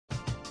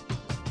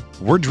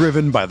We're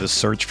driven by the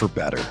search for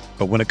better.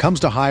 But when it comes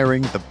to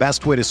hiring, the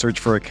best way to search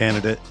for a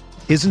candidate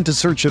isn't to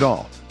search at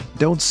all.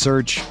 Don't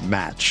search,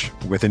 match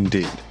with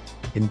Indeed.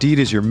 Indeed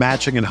is your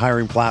matching and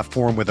hiring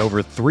platform with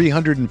over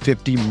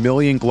 350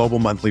 million global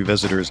monthly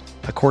visitors,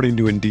 according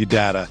to Indeed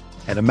data,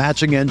 and a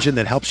matching engine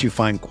that helps you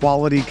find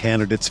quality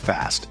candidates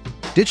fast.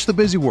 Ditch the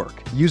busy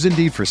work. Use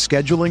Indeed for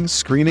scheduling,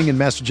 screening, and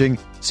messaging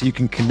so you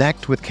can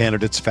connect with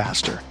candidates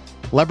faster.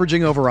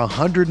 Leveraging over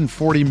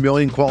 140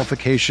 million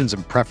qualifications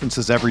and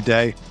preferences every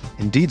day,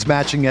 Indeed's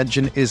matching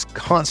engine is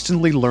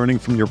constantly learning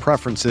from your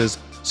preferences,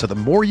 so the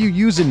more you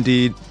use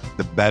Indeed,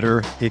 the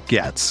better it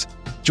gets.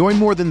 Join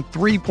more than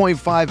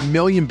 3.5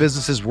 million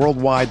businesses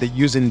worldwide that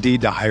use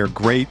Indeed to hire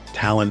great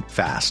talent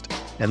fast.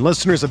 And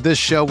listeners of this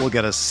show will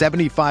get a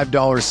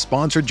 $75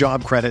 sponsored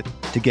job credit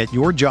to get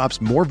your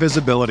jobs more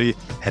visibility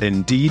at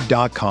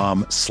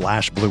Indeed.com/Blue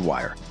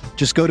Wire.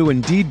 Just go to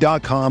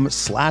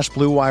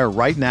Indeed.com/Blue Wire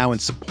right now and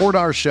support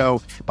our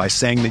show by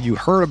saying that you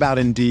heard about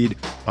Indeed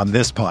on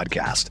this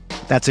podcast.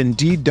 That's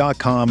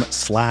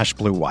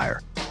Indeed.com/Blue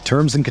Wire.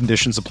 Terms and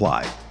conditions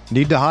apply.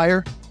 Need to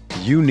hire?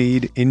 You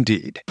need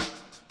Indeed.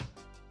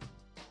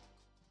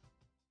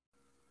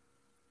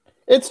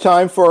 It's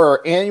time for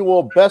our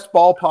annual Best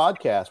Ball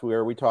podcast,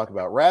 where we talk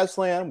about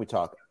RazzSlam, we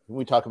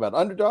talk about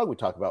Underdog, we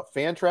talk about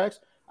Fantrax.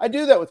 I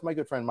do that with my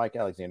good friend Mike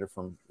Alexander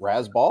from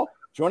RazzBall,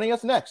 joining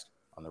us next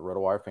on the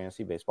RotoWire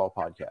Fantasy Baseball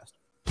Podcast.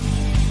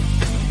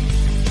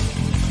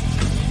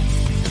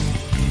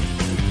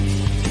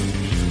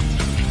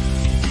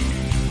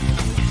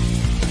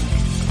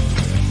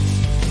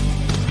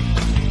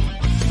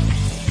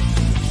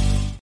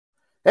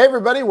 Hey,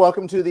 everybody.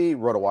 Welcome to the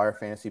RotoWire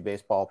Fantasy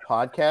Baseball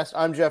Podcast.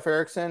 I'm Jeff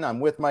Erickson. I'm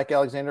with Mike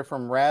Alexander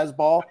from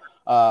RazzBall.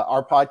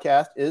 Our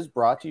podcast is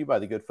brought to you by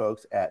the good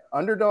folks at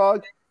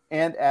Underdog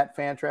and at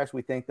Fantrax.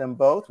 We thank them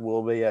both.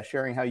 We'll be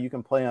sharing how you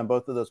can play on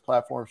both of those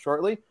platforms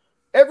shortly.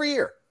 Every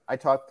year, I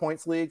talk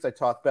points leagues. I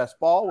talk best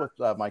ball with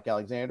Mike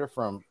Alexander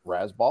from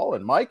RazzBall.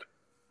 And Mike,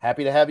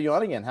 happy to have you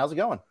on again. How's it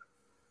going?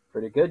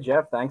 Pretty good,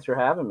 Jeff. Thanks for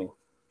having me.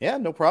 Yeah,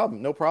 no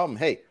problem. No problem.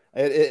 Hey,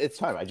 it's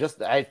time. I just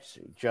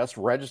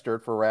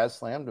registered for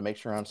RazzSlam to make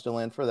sure I'm still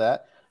in for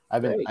that. I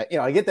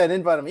get that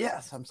invite. I'm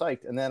yes, I'm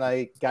psyched. And then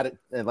I got it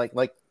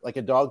like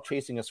a dog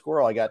chasing a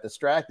squirrel. I got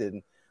distracted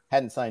and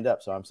hadn't signed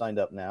up. So I'm signed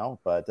up now,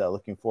 but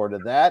looking forward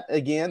to that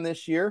again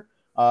this year.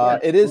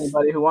 It is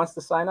anybody who wants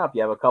to sign up.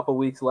 You have a couple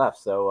weeks left.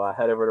 So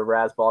head over to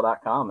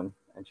razzball.com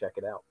and check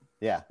it out.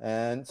 Yeah.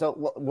 And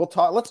so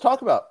let's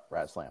talk about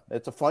RazzSlam.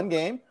 It's a fun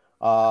game.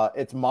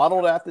 It's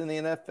modeled after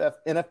the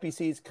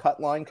NFBC's cut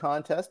line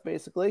contest,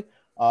 basically.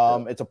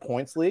 It's a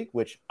points league,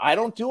 which I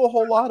don't do a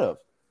whole lot of.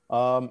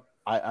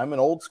 I'm an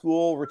old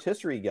school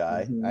rotisserie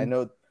guy. Mm-hmm. I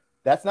know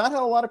that's not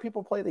how a lot of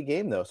people play the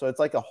game, though. So it's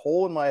like a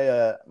hole in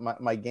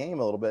my game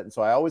a little bit. And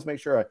so I always make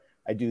sure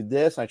I do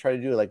this. And I try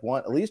to do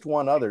at least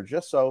one other,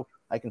 just so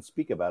I can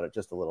speak about it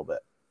just a little bit.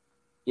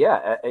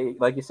 Yeah,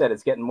 like you said,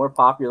 it's getting more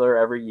popular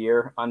every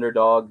year.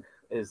 Underdog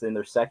is in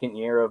their second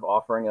year of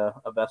offering a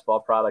best ball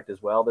product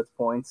as well that's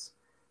points.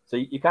 So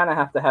you kind of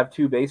have to have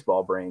two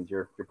baseball brains,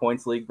 your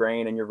points league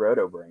brain and your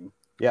roto brain.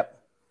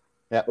 Yep,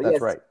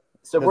 that's right.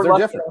 So we're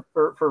lucky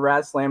for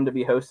RazzSlam to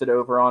be hosted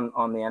over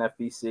on the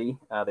NFBC.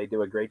 They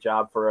do a great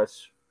job for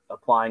us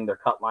applying their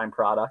cut line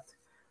product,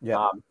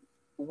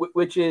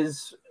 which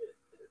is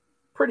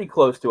pretty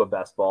close to a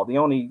best ball. The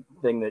only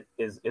thing that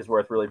is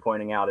worth really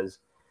pointing out is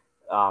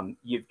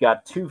you've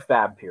got two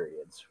fab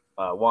periods,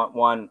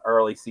 one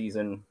early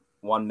season,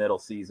 one middle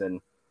season,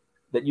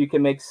 that you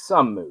can make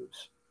some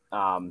moves.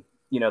 The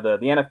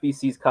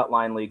NFBC's cut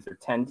line leagues are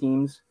 10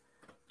 teams.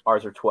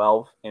 Ours are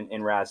 12 in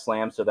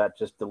RazzSlam, so that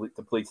just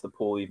depletes the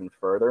pool even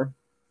further.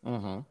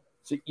 Mm-hmm.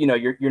 So,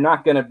 you're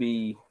not going to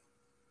be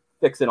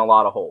fixing a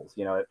lot of holes.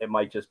 It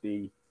might just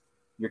be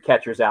your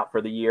catcher's out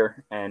for the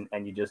year, and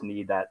you just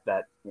need that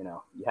you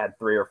had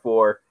 3 or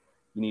 4,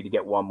 you need to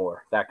get one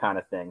more, that kind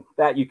of thing.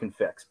 That you can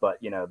fix, but,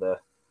 the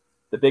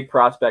big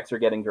prospects are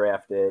getting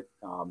drafted.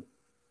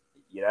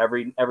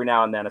 Every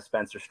now and then a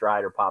Spencer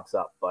Strider pops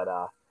up,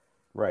 but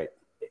right.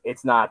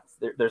 It's not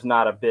there's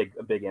not a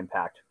big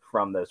impact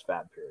from those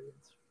fab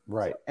periods.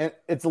 Right. So. And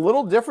it's a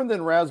little different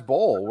than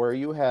RazzBall, where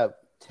you have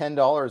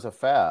 $10 a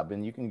fab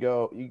and you can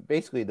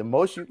basically the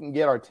most you can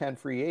get are 10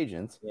 free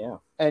agents. Yeah.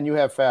 And you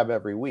have fab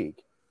every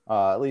week,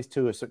 at least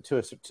to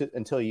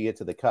until you get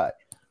to the cut.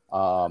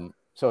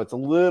 So it's a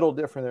little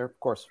different there. Of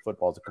course,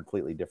 football is a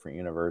completely different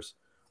universe.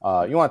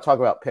 You want to talk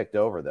about picked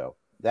over, though.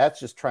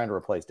 That's just trying to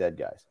replace dead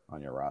guys on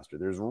your roster.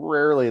 There's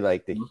rarely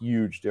the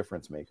huge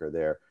difference maker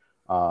there.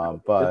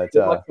 But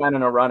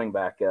finding a running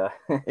back.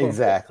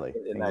 Exactly.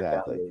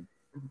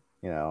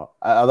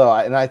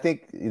 I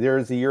think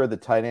there's a year of the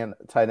tight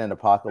end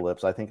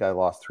apocalypse. I think I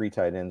lost 3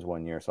 tight ends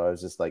one year. So I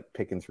was just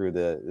picking through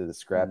the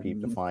scrap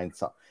heap to find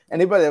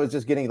anybody that was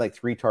just getting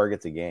 3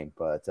 targets a game.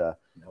 But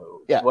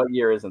yeah, what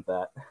year isn't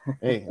that?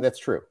 Hey, that's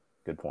true.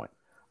 Good point.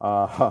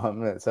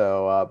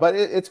 But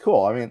it's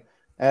cool. I mean,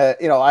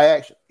 I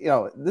actually,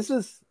 this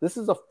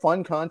is a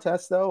fun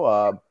contest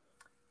though.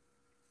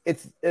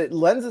 it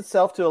lends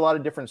itself to a lot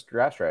of different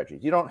draft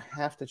strategies. You don't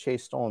have to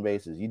chase stolen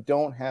bases. You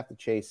don't have to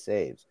chase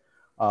saves,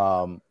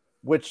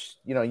 which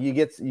you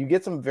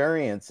get some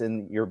variance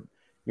in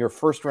your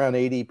first round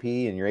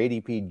ADP and your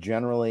ADP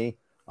generally.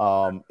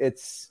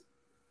 It's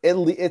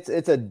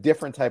a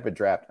different type of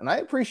draft, and I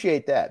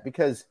appreciate that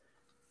because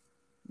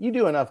you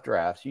do enough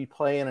drafts, you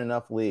play in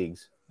enough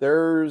leagues.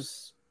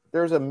 There's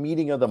a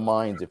meeting of the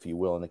minds, if you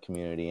will, in the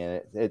community,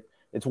 and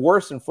it's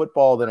worse in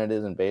football than it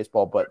is in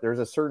baseball. But there's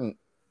a certain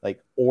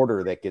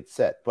order that gets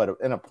set, but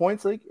in a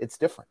points league, it's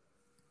different.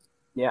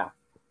 Yeah,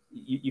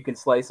 you can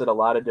slice it a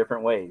lot of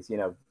different ways.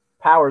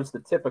 Power's the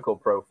typical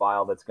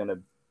profile that's going to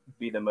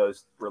be the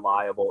most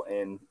reliable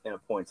in a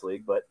points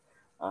league, but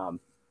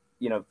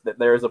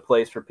there is a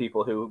place for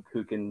people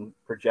who can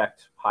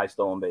project high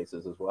stolen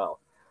bases as well.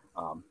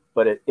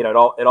 But it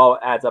all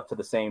adds up to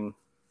the same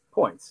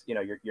points.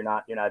 You're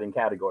not in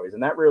categories,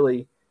 and that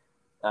really,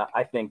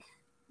 I think,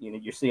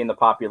 you're seeing the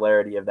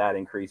popularity of that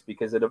increase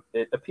because it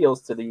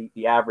appeals to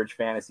the average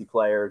fantasy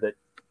player that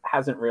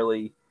hasn't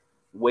really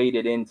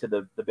waded into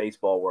the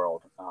baseball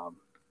world.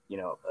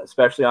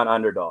 Especially on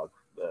Underdog,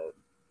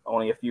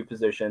 only a few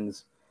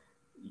positions.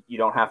 You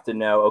don't have to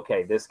know,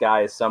 okay, this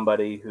guy is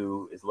somebody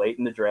who is late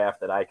in the draft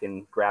that I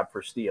can grab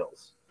for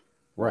steals.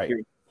 Right.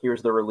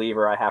 Here's the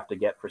reliever I have to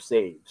get for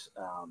saves.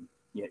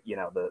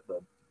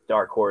 The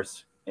dark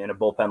horse in a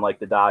bullpen like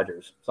the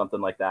Dodgers,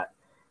 something like that.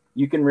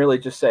 You can really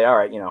just say, all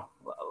right,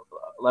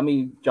 let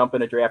me jump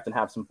in a draft and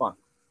have some fun.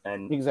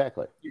 And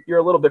exactly, you're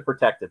a little bit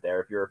protected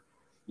there. If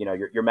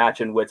you're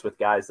matching wits with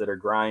guys that are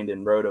grind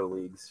in roto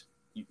leagues,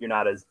 you're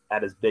not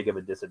at as big of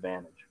a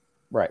disadvantage.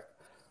 Right.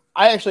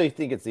 I actually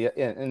think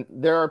and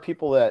there are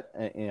people that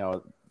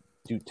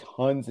do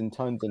tons and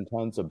tons and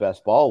tons of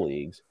best ball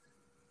leagues.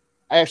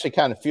 I actually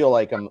kind of feel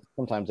like I'm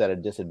sometimes at a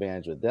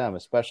disadvantage with them,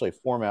 especially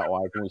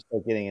format-wise when we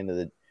start getting into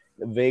the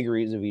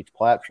vagaries of each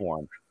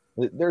platform.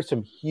 There's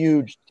some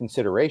huge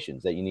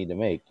considerations that you need to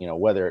make.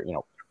 Whether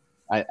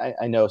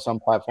I know some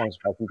platforms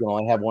you can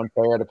only have one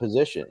player at a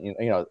position.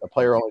 A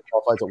player only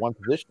qualifies at one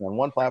position on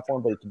one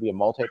platform, but it could be a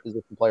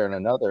multi-position player in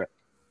another.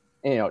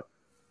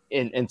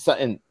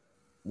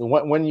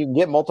 When you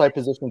get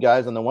multi-position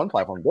guys on the one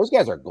platform, those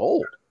guys are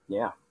gold.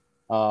 Yeah.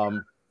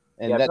 And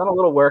I've done a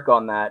little work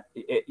on that.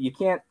 You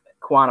can't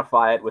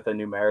quantify it with a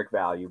numeric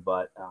value,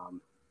 but a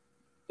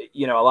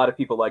lot of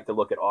people like to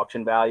look at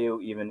auction value,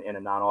 even in a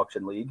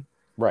non-auction league.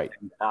 Right.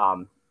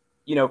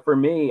 For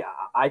me,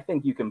 I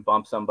think you can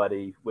bump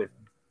somebody with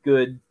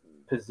good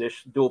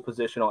dual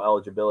positional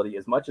eligibility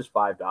as much as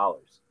 $5.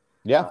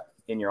 Yeah.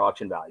 In your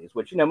auction values,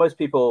 which most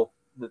people,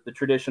 the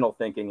traditional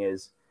thinking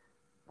is,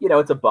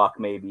 it's $1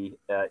 maybe.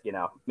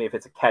 Maybe if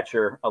it's a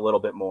catcher, a little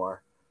bit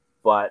more,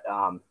 but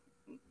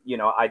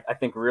I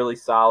think really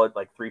solid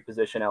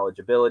 3-position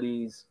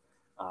eligibilities.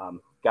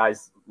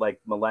 Guys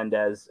like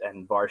Melendez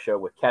and Varsho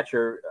with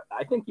catcher,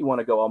 I think you want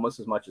to go almost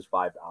as much as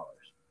 $5.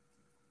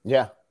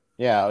 Yeah,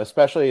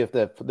 especially if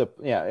the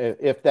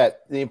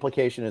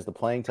implication is the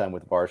playing time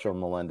with Varsho and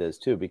Melendez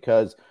too,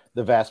 because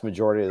the vast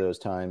majority of those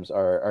times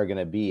are going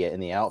to be in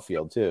the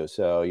outfield too.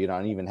 So you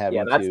don't even have.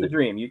 Yeah, that's the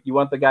dream. You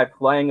want the guy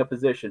playing a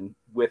position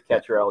with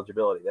catcher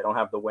eligibility. They don't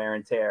have the wear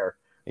and tear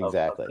of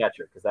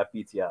catcher because that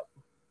beats you up.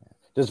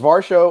 Does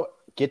Varsho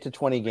get to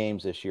 20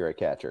 games this year at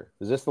catcher?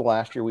 Is this the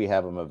last year we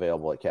have him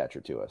available at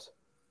catcher to us?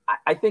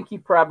 I think he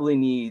probably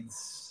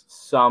needs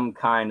some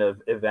kind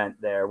of event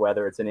there,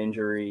 whether it's an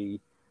injury.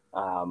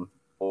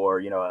 Or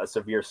a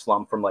severe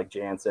slump from like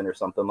Jansen or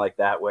something like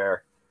that,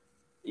 where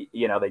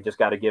they just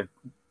got to give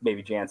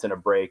maybe Jansen a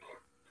break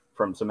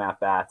from some at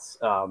bats.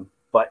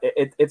 But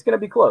it's going to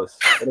be close.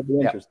 It'll be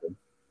interesting.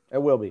 It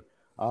will be.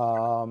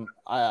 I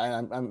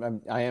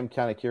am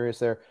kind of curious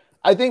there.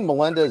 I think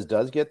Melendez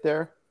does get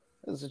there.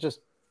 This is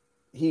just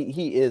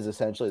he is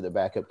essentially the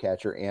backup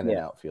catcher and an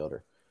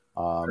outfielder.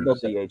 He'll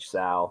DH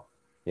Sal.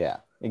 Yeah,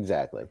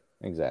 exactly.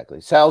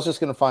 Sal's just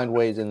going to find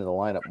ways into the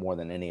lineup more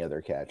than any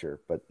other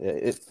catcher, but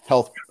it's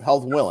health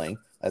willing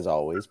as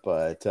always.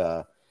 But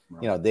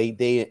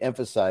they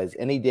emphasize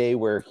any day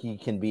where he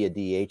can be a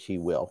DH, he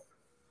will.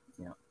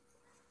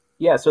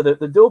 Yeah. So the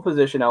dual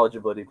position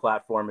eligibility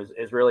platform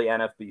is really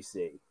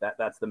NFBC.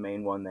 That's the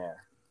main one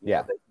there.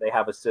 They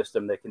have a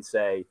system that can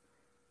say,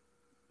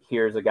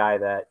 here's a guy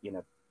that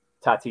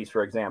Tatis,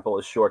 for example,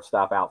 is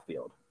shortstop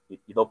outfield.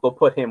 They'll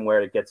put him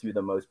where it gets you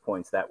the most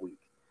points that week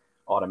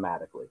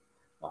automatically.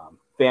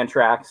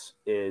 Fantrax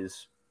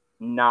is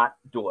not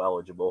dual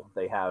eligible.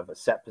 They have a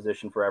set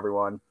position for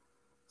everyone.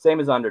 Same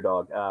as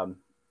Underdog.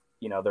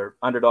 Their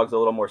Underdog's a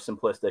little more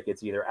simplistic.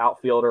 It's either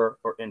outfielder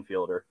or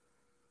infielder.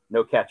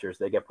 No catchers.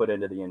 They get put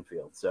into the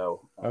infield.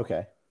 So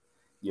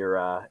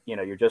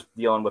you're just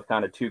dealing with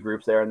kind of two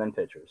groups there and then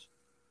pitchers.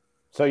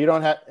 So you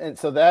don't have, and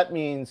so that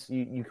means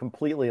you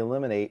completely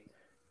eliminate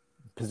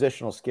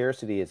positional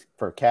scarcity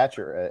for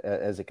catcher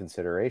as a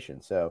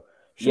consideration. So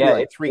should be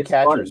like 3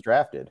 catchers funny.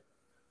 Drafted.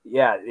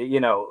 Yeah,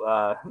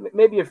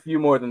 maybe a few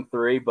more than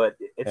 3, but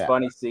it's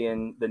funny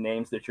seeing the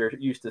names that you're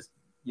used to,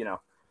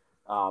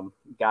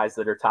 Guys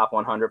that are top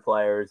 100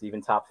 players,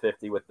 even top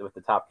 50 with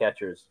the top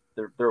catchers,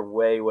 they're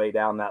way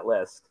down that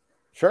list.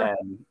 Sure.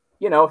 And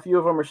a few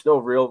of them are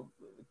still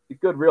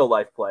good real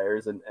life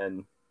players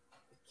and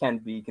can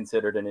be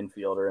considered an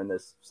infielder in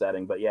this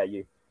setting. But yeah,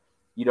 you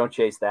don't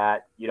chase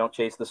that. You don't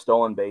chase the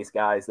stolen base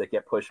guys that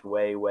get pushed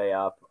way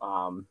up.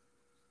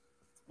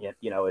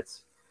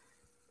 It's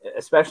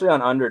especially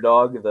on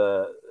Underdog,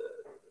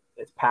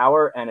 it's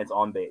power and it's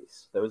on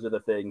base. Those are the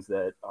things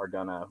that are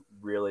gonna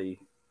really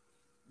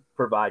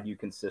provide you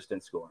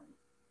consistent scoring.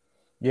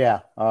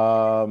 Yeah.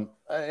 So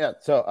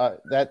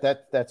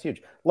that's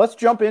huge. Let's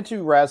jump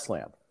into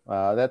RazzSlam.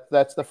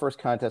 That's the first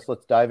contest.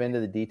 Let's dive into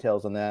the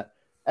details on that.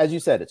 As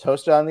you said, it's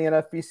hosted on the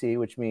NFBC,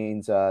 which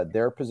means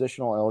their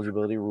positional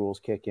eligibility rules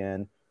kick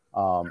in.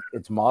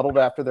 It's modeled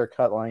after their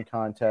cut line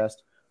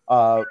contest.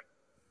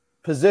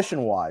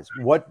 Position-wise,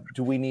 what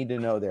do we need to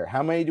know there?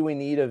 How many do we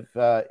need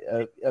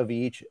of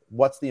each?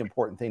 What's the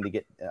important thing to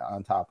get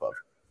on top of?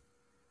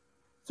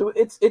 So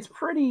it's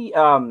pretty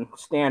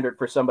standard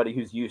for somebody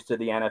who's used to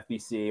the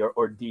NFBC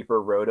or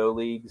deeper roto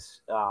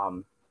leagues.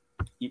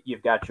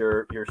 You've got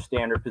your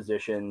standard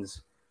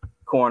positions: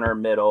 corner,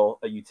 middle,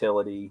 a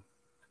utility,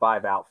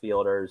 5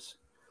 outfielders,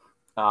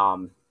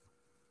 and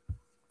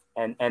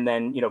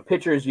then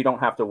pitchers you don't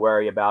have to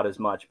worry about as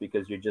much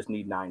because you just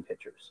need 9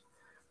 pitchers.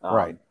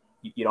 Right.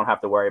 You don't have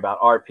to worry about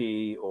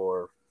RP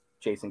or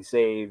chasing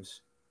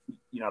saves.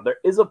 There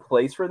is a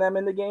place for them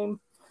in the game.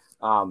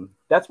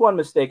 That's one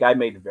mistake I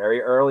made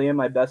very early in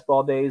my best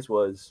ball days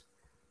was,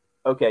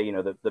 okay,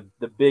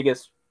 the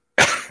biggest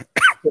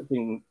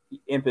pitching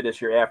impetus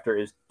you're after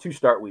is 2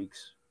 start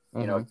weeks.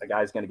 The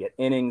guy's going to get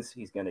innings,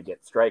 he's going to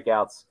get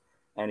strikeouts,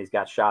 and he's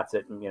got shots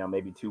at,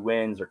 maybe 2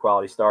 wins or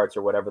quality starts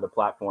or whatever the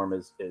platform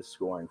is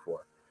scoring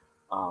for.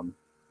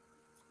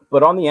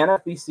 But on the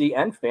NFBC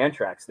and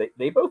Fantrax,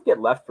 they both get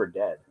left for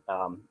dead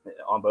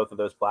on both of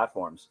those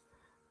platforms.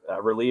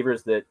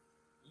 Relievers that,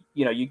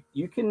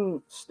 you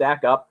can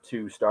stack up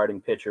to starting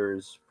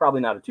pitchers,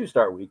 probably not a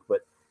 2-start week,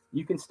 but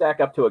you can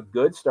stack up to a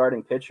good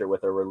starting pitcher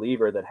with a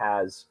reliever that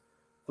has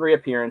 3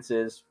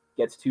 appearances,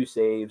 gets 2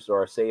 saves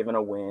or a save and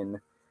a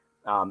win,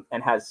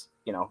 and has,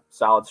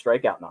 solid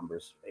strikeout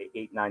numbers,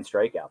 8, 9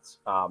 strikeouts.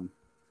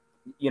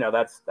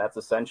 That's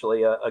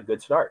essentially a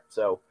good start.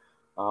 So,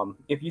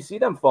 if you see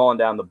them falling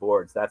down the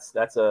boards, that's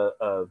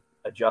a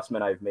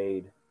adjustment I've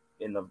made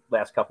in the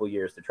last couple of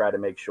years to try to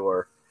make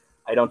sure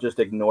I don't just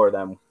ignore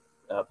them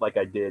like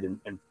I did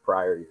in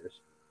prior years.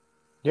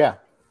 Yeah,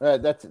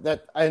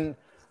 and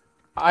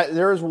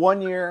there was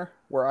one year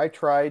where I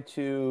tried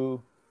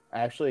to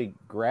actually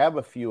grab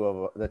a few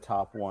of the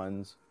top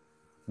ones,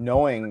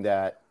 knowing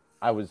that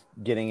I was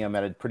getting them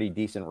at a pretty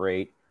decent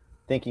rate,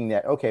 thinking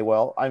that, okay,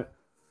 well,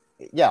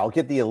 I'll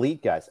get the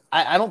elite guys.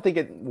 I don't think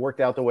it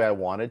worked out the way I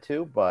wanted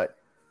to, but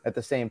at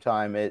the same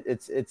time,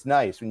 it's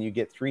nice when you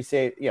get 3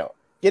 save.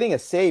 Getting a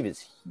save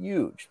is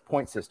huge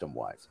point system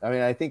wise. I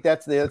mean, I think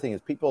that's the other thing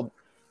is people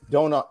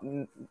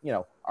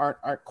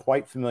aren't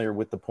quite familiar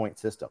with the point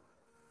system.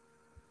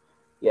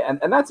 Yeah,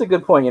 and that's a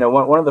good point.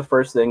 One of the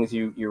first things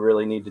you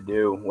really need to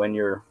do when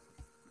you're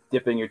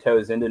dipping your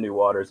toes into new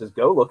waters is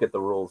go look at the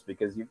rules,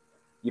 because you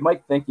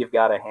might think you've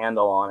got a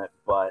handle on it,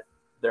 but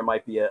there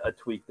might be a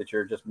tweak that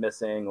you're just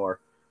missing, or,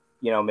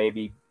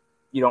 maybe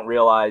you don't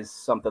realize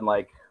something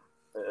like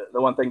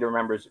the one thing to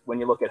remember is when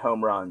you look at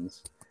home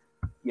runs,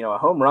 a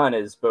home run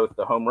is both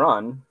the home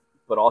run,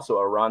 but also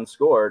a run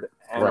scored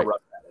and right. a run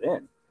batted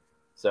in.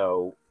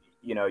 So,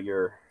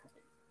 you're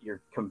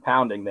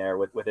compounding there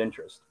with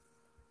interest.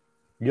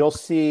 You'll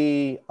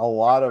see a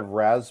lot of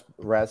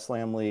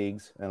RazzSlam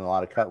leagues and a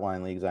lot of cut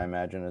line leagues, I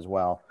imagine, as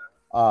well,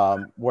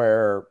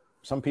 where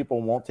some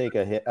people won't take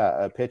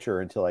a pitcher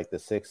until like the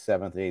 6th,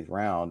 7th, 8th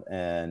round,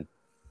 and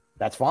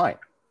that's fine.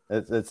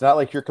 It's not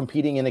like you're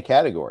competing in a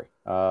category.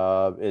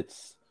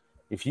 It's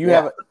if you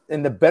have,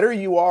 and the better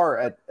you are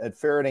at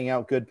ferreting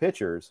out good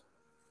pitchers,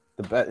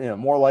 the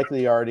more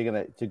likely you're already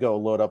going to go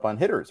load up on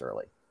hitters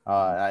early.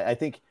 I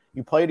think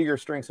you play to your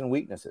strengths and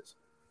weaknesses.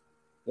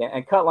 Yeah,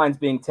 and cut lines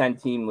being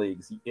 10-team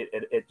leagues,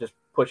 it just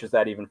pushes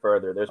that even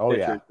further. There's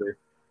pitchers where,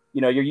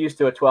 you're used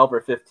to a 12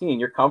 or 15.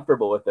 You're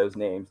comfortable with those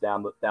names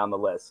down the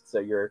list. So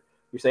you're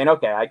saying,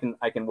 okay,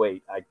 I can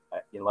wait.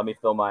 Let me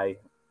fill my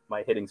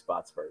hitting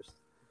spots first.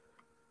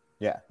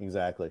 Yeah,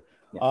 exactly.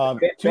 Yeah.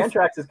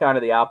 Fantrax is kind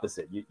of the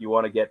opposite. You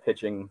want to get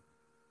pitching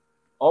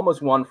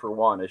almost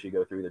 1-for-1 as you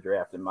go through the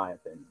draft, in my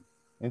opinion.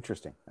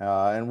 Interesting.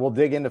 And we'll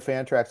dig into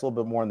Fantrax a little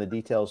bit more in the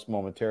details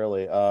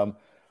momentarily. The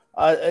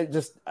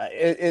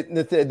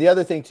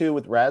other thing too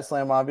with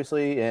RazzSlam,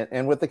 obviously,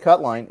 and with the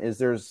cut line is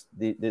there's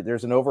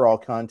an overall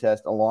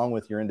contest along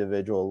with your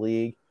individual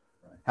league.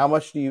 Right. How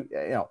much do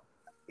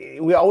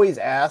we always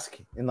ask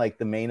in like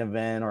the main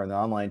event or the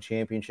online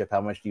championship,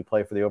 how much do you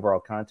play for the overall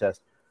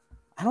contest?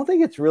 I don't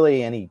think it's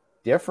really any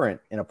different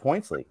in a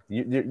points league.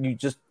 You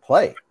just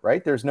play,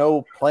 right? There's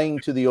no playing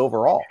to the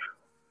overall.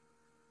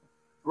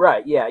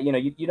 Right. Yeah.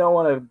 You don't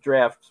want to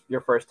draft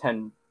your first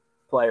 10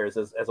 players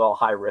as all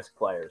high risk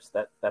players.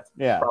 That's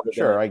probably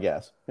sure. I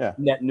guess. Yeah.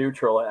 Net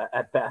neutral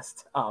at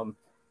best.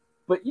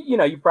 But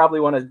you probably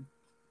want to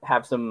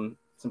have some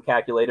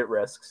calculated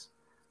risks.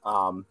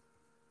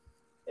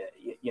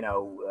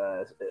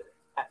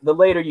 The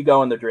later you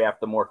go in the draft,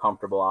 the more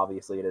comfortable,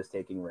 obviously, it is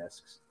taking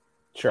risks.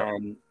 Sure.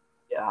 And,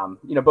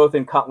 both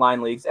in cut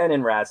line leagues and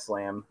in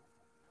RazzSlam,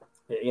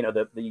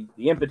 the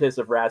impetus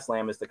of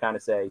RazzSlam is to kind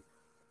of say,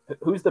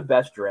 who's the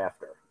best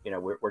drafter?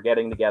 We're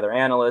getting together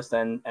analysts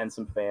and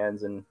some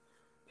fans and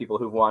people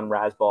who've won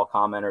Razzball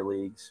commenter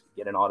leagues,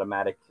 get an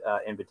automatic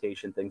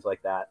invitation, things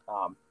like that.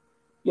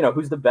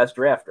 Who's the best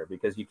drafter?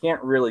 Because you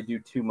can't really do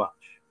too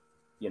much.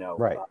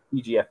 Right.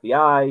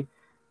 PGFBI,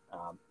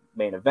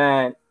 main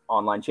event,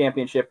 online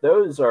championship,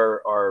 those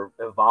are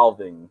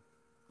evolving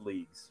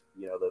leagues.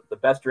 The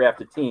best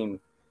drafted team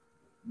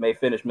may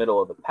finish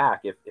middle of the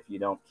pack if you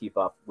don't keep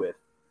up with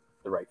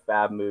the right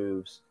fab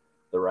moves,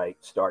 the right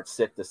start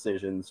sit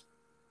decisions,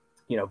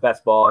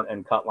 best ball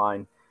and cut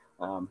line.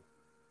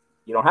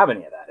 You don't have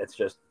any of that. It's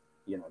just,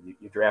 you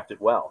drafted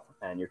well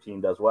and your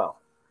team does well.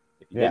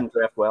 If you didn't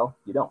draft well,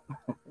 you don't.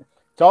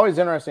 It's always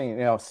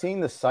interesting,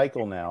 seeing the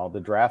cycle now, the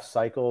draft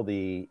cycle,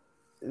 the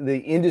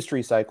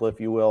industry cycle, if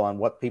you will, on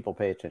what people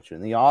pay attention.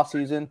 In the off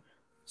season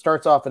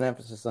starts off an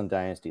emphasis on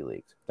dynasty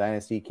leagues,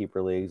 dynasty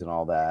keeper leagues and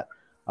all that.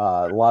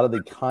 A lot of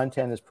the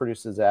content is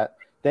produced as that.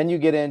 Then you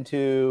get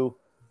into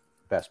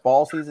best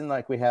ball season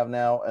like we have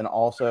now, and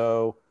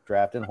also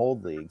draft and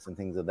hold leagues and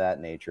things of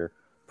that nature.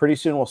 Pretty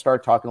soon we'll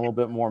start talking a little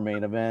bit more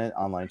main event,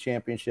 online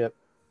championship.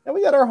 And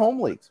we got our home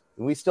leagues.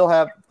 We still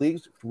have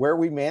leagues where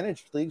we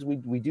manage leagues.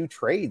 We do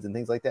trades and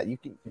things like that. You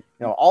can,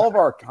 all of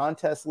our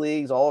contest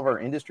leagues, all of our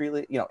industry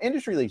leagues,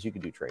 industry leagues, you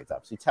can do trades.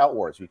 Obviously, tout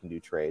wars, you can do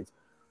trades.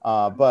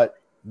 But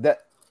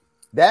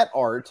that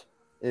art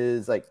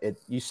is like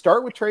you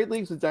start with trade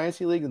leagues with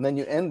dynasty leagues, and then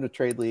you end with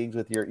trade leagues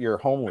with your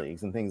home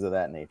leagues and things of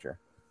that nature.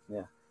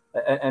 Yeah.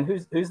 And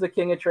who's the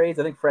king of trades?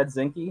 I think Fred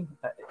Zinke.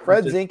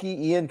 Zinke,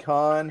 Ian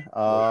Kahn,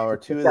 or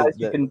two of the guys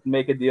you can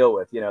make a deal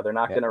with. They're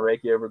not going to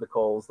rake you over the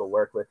coals. They'll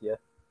work with you.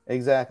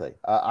 Exactly.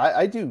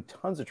 I do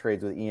tons of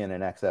trades with Ian in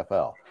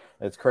XFL.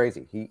 It's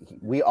crazy.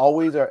 We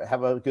always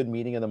have a good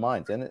meeting of the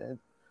minds, and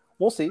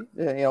we'll see.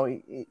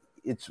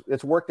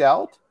 It's worked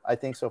out, I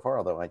think, so far.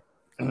 Although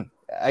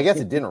I guess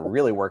it didn't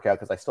really work out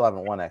because I still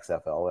haven't won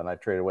XFL, and I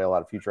traded away a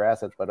lot of future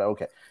assets. But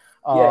okay.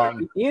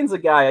 Ian's a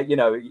guy.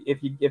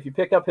 If you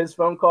pick up his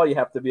phone call, you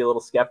have to be a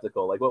little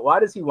skeptical. Like, why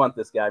does he want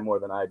this guy more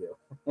than I do?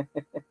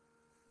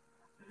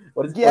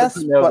 What does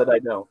he know that I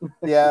don't?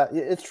 Yeah,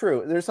 it's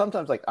true. There's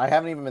sometimes I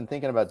haven't even been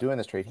thinking about doing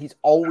this trade. He's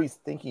always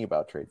thinking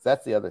about trades.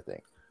 That's the other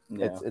thing.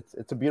 Yeah.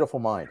 It's a beautiful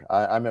mind.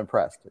 I'm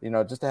impressed.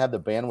 Just to have the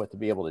bandwidth to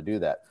be able to do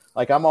that.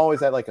 I'm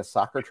always at a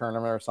soccer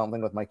tournament or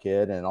something with my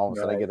kid, and all of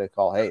a sudden I get a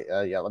call. Hey,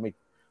 let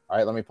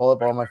me pull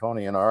up on my phone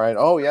again. All right.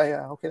 Oh,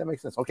 yeah. Okay, that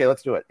makes sense. Okay,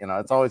 let's do it.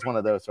 It's always one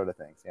of those sort of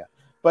things. Yeah.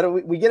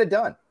 But we get it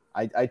done.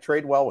 I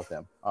trade well with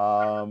him.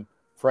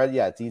 Fred,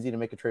 it's easy to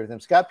make a trade with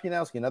him. Scott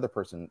Pianowski, another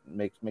person,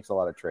 makes a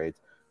lot of trades.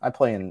 I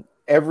play in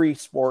every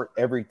sport,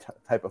 every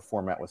type of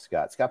format with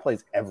Scott. Scott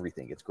plays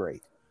everything. It's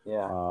great.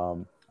 Yeah.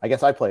 I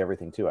guess I play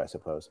everything too, I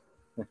suppose.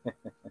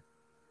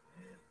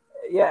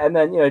 Yeah, and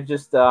then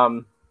just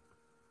the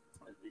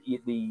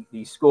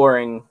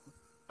scoring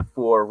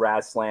for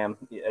RazzSlam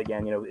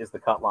again, is the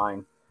cut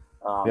line.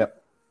 Yep.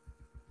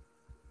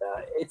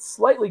 It's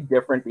slightly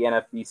different, the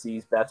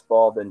NFBC's best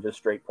ball, than just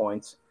straight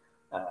points.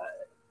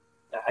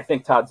 I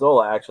think Todd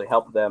Zola actually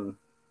helped them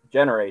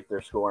generate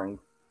their scoring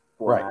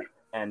format. Right.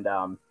 And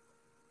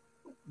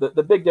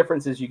the big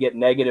difference is you get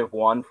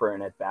 -1 for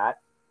an at bat,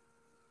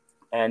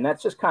 and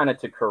that's just kind of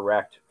to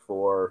correct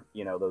for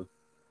those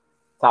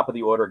top of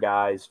the order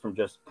guys from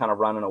just kind of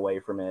running away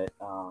from it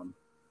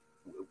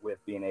with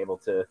being able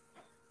to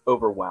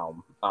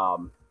overwhelm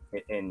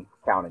in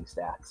counting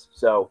stats.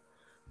 So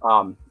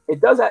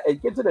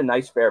it gives it a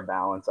nice fair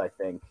balance, I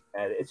think,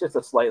 and it's just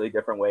a slightly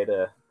different way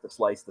to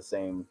slice the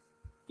same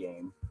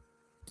game.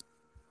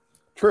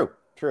 True.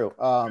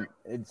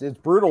 It's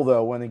brutal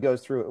though when you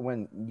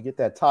get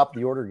that top of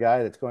the order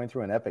guy that's going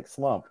through an epic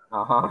slump.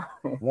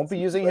 Won't be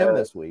using him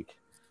this week.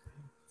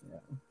 Yeah.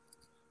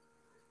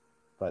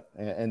 But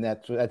and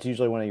that's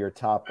usually one of your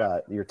top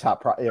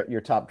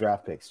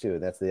draft picks too.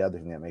 That's the other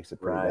thing that makes it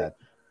pretty bad.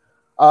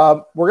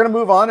 We're gonna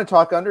move on and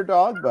talk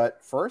Underdog,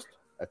 but first,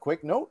 a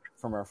quick note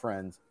from our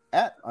friends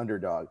at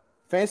Underdog.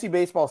 Fantasy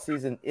baseball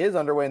season is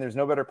underway, and there's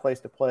no better place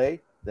to play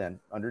than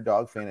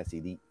Underdog Fantasy,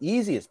 the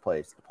easiest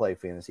place to play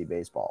fantasy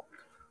baseball.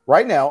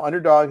 Right now,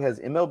 Underdog has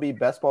MLB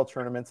best ball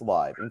tournaments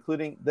live,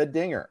 including the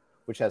Dinger,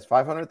 which has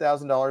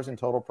 $500,000 in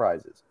total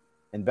prizes.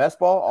 In best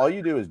ball, all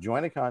you do is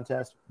join a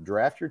contest,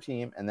 draft your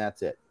team, and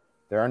that's it.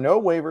 There are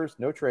no waivers,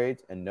 no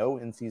trades, and no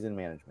in-season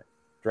management.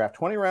 Draft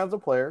 20 rounds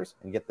of players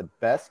and get the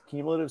best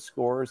cumulative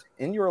scores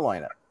in your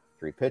lineup.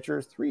 3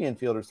 pitchers, 3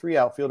 infielders, 3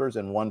 outfielders,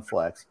 and 1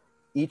 flex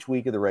each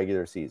week of the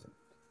regular season.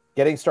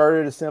 Getting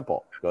started is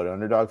simple. Go to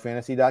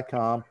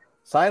UnderdogFantasy.com,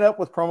 sign up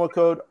with promo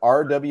code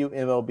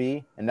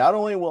RWMLB, and not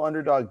only will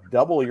Underdog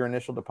double your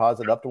initial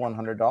deposit up to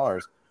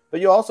 $100, but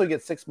you'll also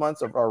get 6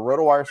 months of our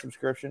RotoWire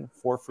subscription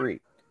for free.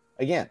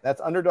 Again,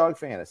 that's Underdog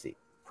Fantasy,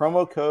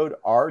 promo code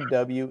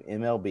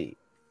RWMLB.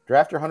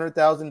 Draft your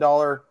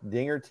 $100,000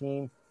 Dinger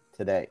team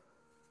today.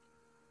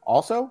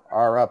 Also,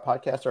 our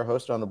podcasts are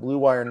hosted on the Blue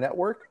Wire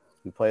Network.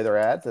 We play their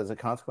ads as a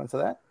consequence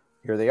of that.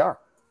 Here they are.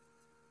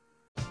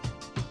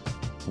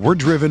 We're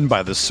driven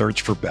by the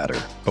search for better.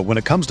 But when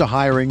it comes to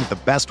hiring, the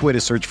best way to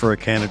search for a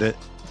candidate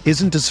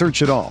isn't to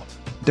search at all.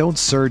 Don't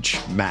search,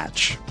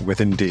 match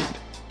with Indeed.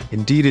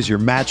 Indeed is your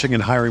matching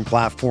and hiring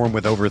platform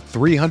with over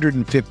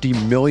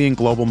 350 million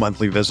global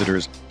monthly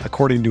visitors,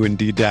 according to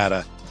Indeed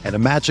data, and a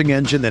matching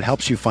engine that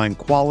helps you find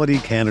quality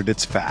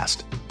candidates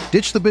fast.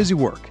 Ditch the busy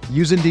work.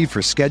 Use Indeed for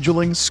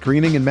scheduling,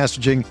 screening, and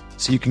messaging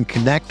so you can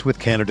connect with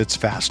candidates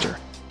faster.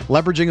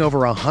 Leveraging over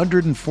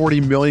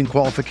 140 million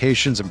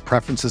qualifications and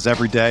preferences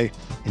every day,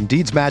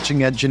 Indeed's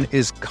matching engine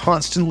is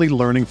constantly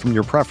learning from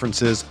your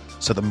preferences,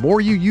 so the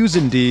more you use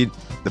Indeed,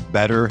 the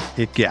better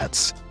it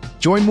gets.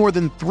 Join more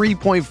than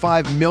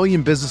 3.5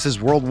 million businesses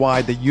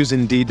worldwide that use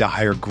Indeed to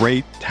hire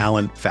great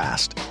talent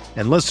fast.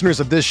 And listeners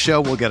of this show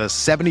will get a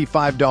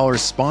 $75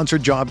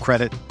 sponsored job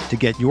credit to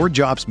get your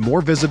jobs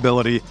more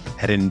visibility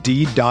at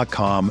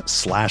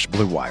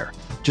Indeed.com/Blue Wire.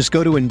 Just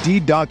go to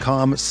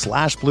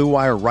Indeed.com/Blue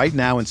Wire right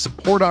now and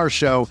support our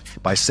show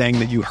by saying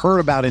that you heard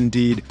about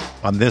Indeed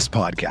on this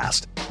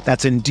podcast.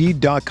 That's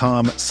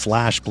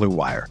Indeed.com/Blue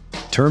Wire.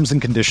 Terms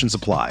and conditions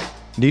apply.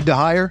 Need to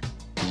hire?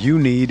 You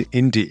need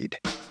Indeed.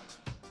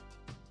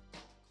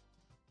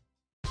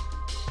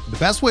 The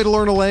best way to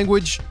learn a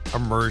language?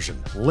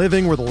 Immersion.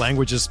 Living where the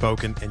language is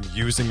spoken and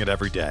using it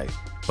every day.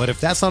 But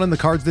if that's not in the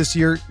cards this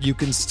year, you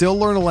can still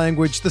learn a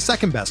language the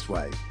second best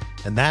way,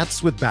 and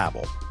that's with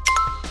Babbel.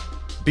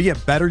 Be a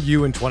better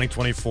you in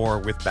 2024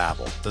 with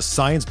Babbel, the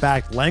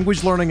science-backed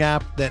language learning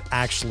app that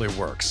actually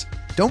works.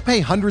 Don't pay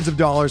hundreds of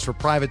dollars for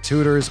private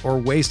tutors or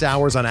waste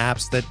hours on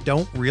apps that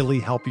don't really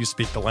help you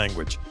speak the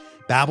language.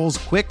 Babbel's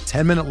quick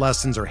 10-minute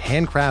lessons are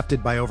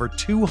handcrafted by over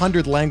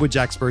 200 language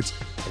experts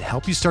and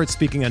help you start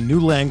speaking a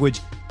new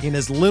language in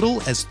as little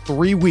as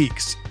 3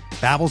 weeks.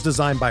 Babbel's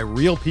designed by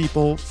real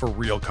people for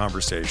real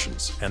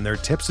conversations, and their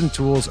tips and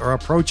tools are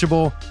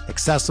approachable,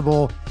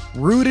 accessible,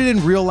 rooted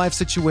in real-life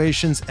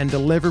situations, and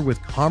delivered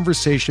with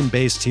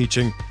conversation-based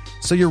teaching,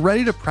 so you're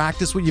ready to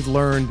practice what you've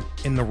learned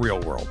in the real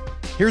world.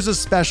 Here's a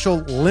special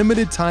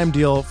limited-time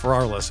deal for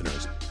our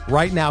listeners.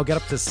 Right now, get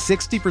up to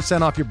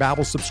 60% off your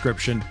Babbel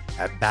subscription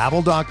at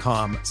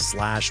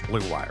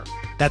Babbel.com/Blue Wire.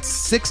 That's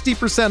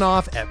 60%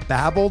 off at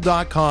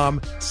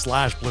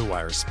Babbel.com/Blue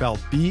Wire, spelled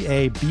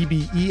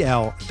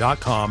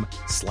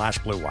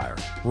BABBEL.com/Blue Wire.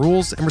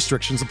 Rules and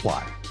restrictions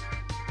apply.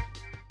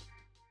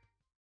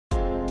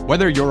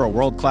 Whether you're a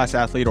world-class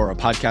athlete or a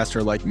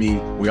podcaster like me,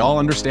 we all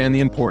understand the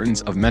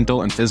importance of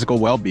mental and physical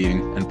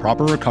well-being and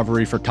proper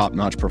recovery for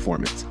top-notch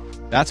performance.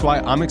 That's why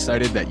I'm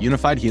excited that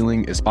Unified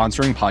Healing is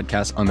sponsoring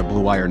podcasts on the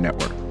Blue Wire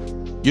Network.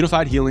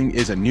 Unified Healing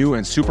is a new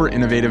and super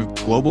innovative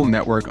global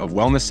network of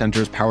wellness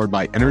centers powered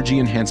by Energy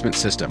Enhancement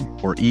System,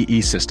 or EE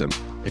System.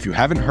 If you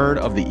haven't heard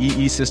of the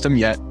EE System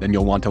yet, then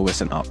you'll want to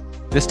listen up.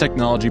 This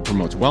technology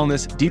promotes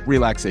wellness, deep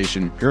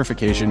relaxation,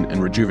 purification,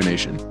 and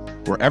rejuvenation.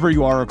 Wherever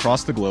you are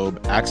across the globe,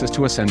 access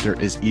to a center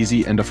is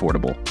easy and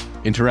affordable.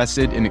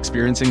 Interested in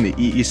experiencing the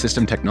EE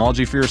System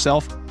technology for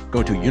yourself?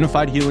 Go to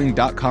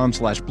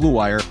unifiedhealing.com/Blue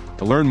Wire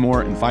to learn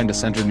more and find a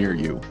center near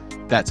you.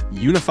 That's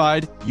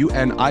unified,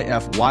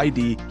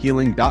 UNIFYD,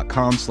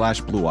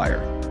 healing.com/Blue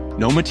Wire.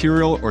 No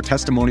material or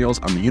testimonials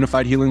on the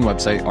Unified Healing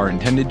website are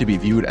intended to be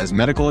viewed as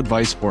medical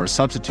advice or a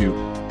substitute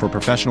for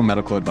professional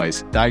medical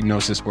advice,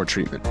 diagnosis, or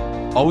treatment.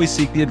 Always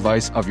seek the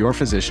advice of your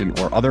physician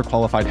or other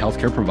qualified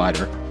healthcare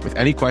provider with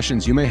any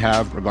questions you may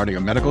have regarding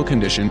a medical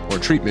condition or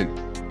treatment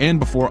and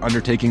before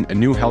undertaking a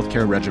new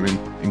healthcare regimen,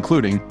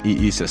 including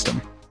EE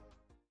System.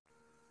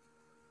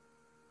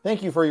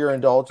 Thank you for your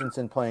indulgence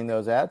in playing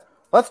those ads.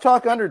 Let's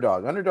talk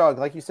Underdog. Underdog,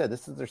 like you said,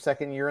 this is their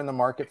second year in the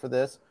market for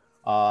this.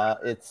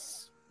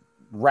 It's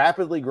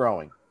rapidly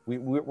growing.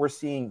 We're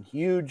seeing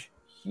huge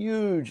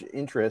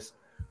interest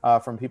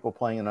from people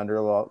playing in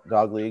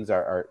Underdog leagues.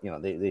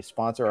 They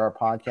sponsor our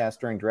podcast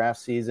during draft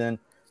season.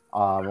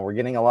 We're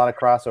getting a lot of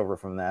crossover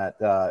from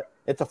that.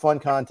 It's a fun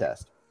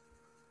contest.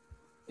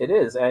 It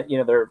is, and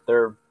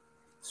their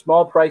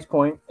small price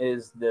point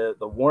is the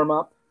warm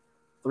up,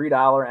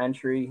 $3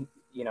 entry.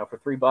 For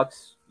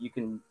 $3, you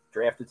can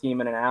draft a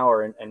team in an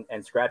hour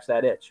and scratch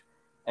that itch.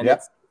 And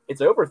yep.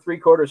 It's over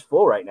 3/4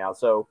 full right now.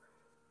 So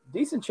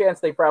decent chance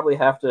they probably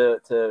have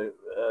to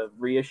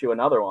reissue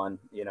another one.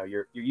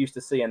 You're used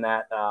to seeing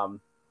that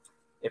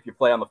if you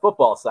play on the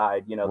football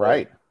side,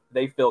 right.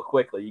 They fill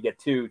quickly. You get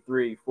 2,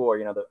 3,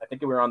 4, I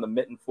think we were on the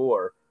mitten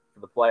 4 for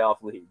the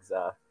playoff leagues.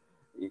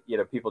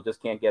 People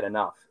just can't get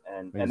enough.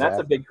 And that's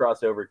a big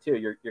crossover too.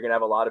 You're going to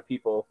have a lot of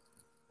people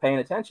paying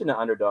attention to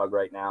Underdog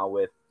right now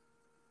with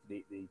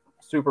the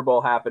Super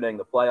Bowl happening,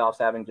 the playoffs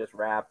having just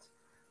wrapped.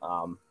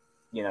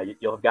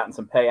 You'll have gotten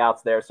some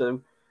payouts there. So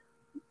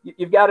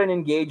you've got an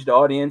engaged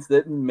audience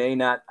that may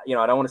not, I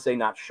don't want to say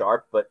not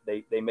sharp, but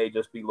they may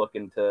just be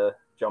looking to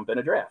jump in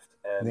a draft.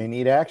 And they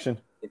need action.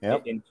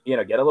 Yep.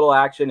 Get a little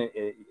action,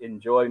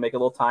 enjoy, make a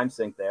little time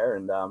sink there.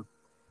 And,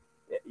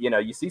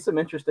 you see some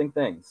interesting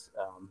things,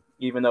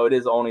 even though it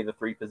is only the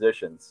 3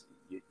 positions.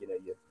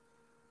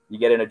 you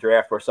get in a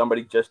draft where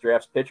somebody just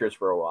drafts pitchers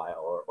for a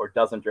while or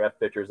doesn't draft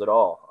pitchers at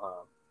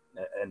all.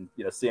 And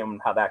seeing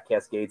how that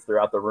cascades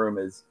throughout the room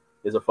is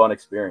a fun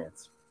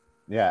experience.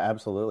 Yeah,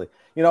 absolutely.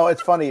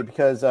 It's funny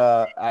because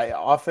I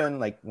often,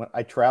 like, when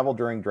I travel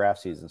during draft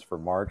seasons for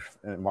March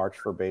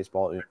for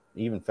baseball,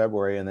 even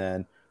February, and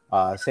then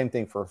same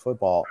thing for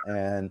football.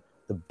 And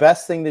the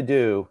best way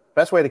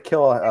to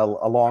kill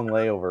a long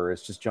layover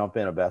is just jump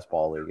in a best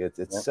ball league.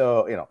 It's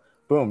so,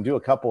 boom, do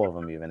a couple of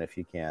them even if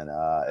you can.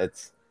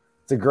 It's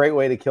a great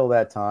way to kill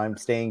that time,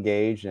 stay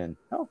engaged, and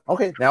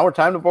okay, now we're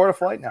time to board a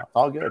flight now. It's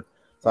all good.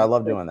 So I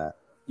love doing that.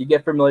 You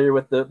get familiar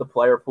with the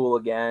player pool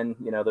again,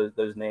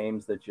 those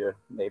names that you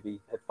maybe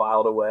had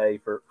filed away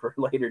for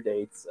later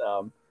dates.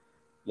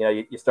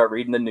 You start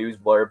reading the news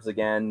blurbs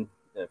again,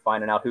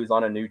 finding out who's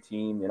on a new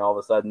team, and all of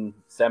a sudden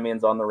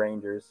Semion's on the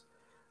Rangers,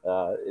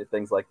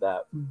 things like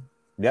that.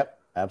 Yep,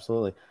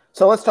 absolutely.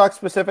 So let's talk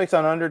specifics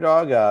on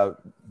Underdog.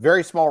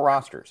 Very small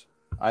rosters.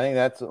 I think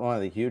that's one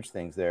of the huge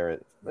things there.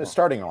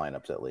 Starting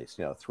lineups, at least,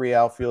 3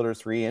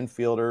 outfielders, 3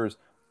 infielders,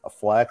 a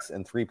flex,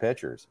 and 3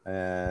 pitchers,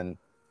 and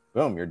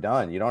boom, you're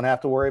done. You don't have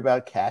to worry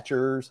about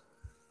catchers.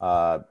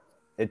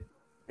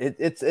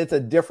 It's a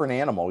different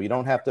animal. You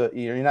don't have to.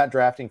 You're not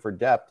drafting for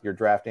depth. You're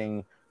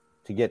drafting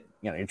to get.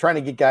 You're trying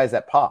to get guys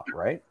that pop,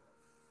 right?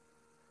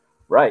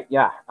 Right.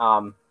 Yeah.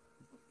 The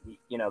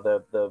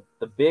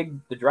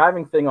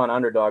driving thing on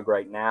Underdog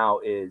right now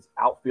is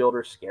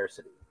outfielder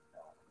scarcity.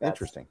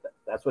 Interesting.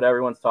 That's what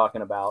everyone's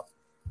talking about,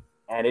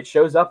 and it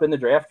shows up in the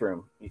draft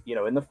room.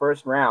 In the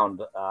first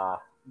round,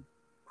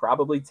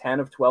 probably 10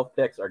 of 12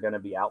 picks are going to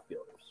be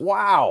outfielders.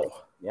 Wow.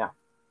 Yeah.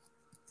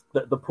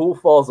 The pool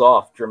falls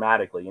off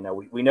dramatically.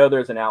 We know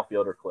there's an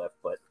outfielder cliff,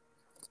 but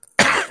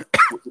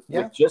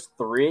with just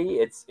 3,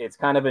 it's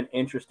kind of an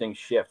interesting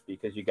shift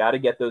because you got to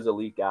get those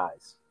elite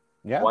guys.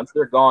 Yeah. Once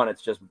they're gone,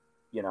 it's just,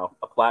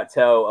 a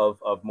plateau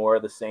of more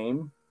of the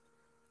same.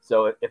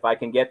 So if I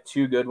can get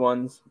 2 good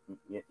ones,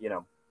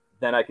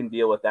 then I can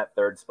deal with that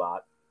 3rd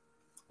spot.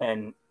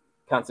 And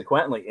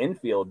consequently,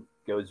 infield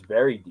goes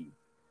very deep.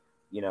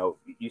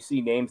 You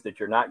see names that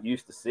you're not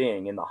used to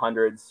seeing in the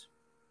hundreds,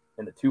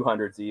 in the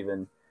 200s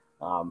even.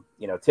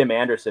 Tim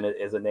Anderson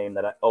is a name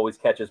that always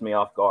catches me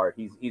off guard.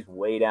 He's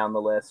way down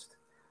the list.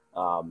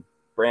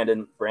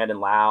 Brandon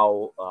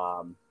Lau,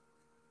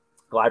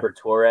 Gleyber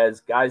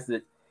Torres, guys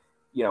that,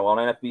 on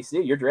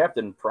NFBC, you're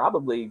drafting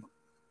probably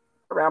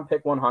around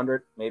pick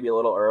 100, maybe a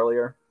little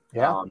earlier.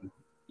 Yeah.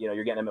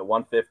 You're getting them at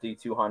 150,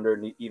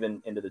 200, and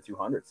even into the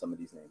 200s, some of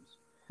these names.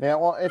 Yeah,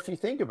 well, if you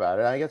think about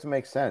it, I guess it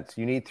makes sense.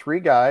 You need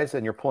 3 guys,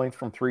 and you're pulling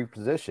from 3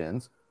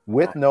 positions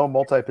with no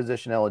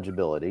multi-position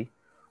eligibility.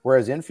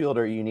 Whereas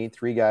infielder, you need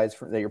 3 guys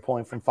that you're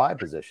pulling from 5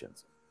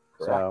 positions.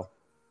 Correct. So,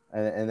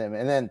 and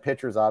then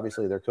pitchers,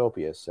 obviously, they're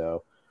copious.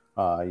 So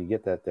you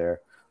get that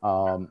there.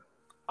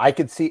 I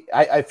could see.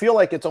 I feel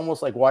like it's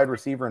almost like wide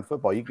receiver in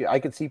football. I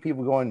could see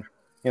people going.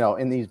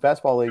 In these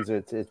best ball leagues,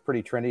 it's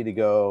pretty trendy to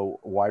go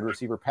wide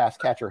receiver, pass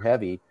catcher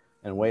heavy,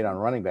 and wait on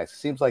running backs. It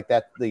seems like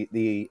that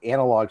the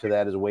analog to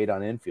that is wait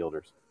on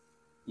infielders.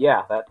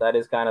 Yeah, that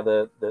is kind of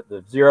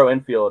the zero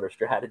infielder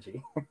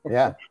strategy.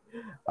 Yeah.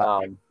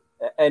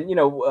 And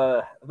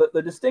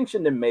the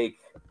distinction to make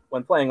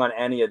when playing on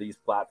any of these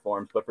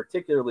platforms, but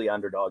particularly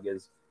Underdog,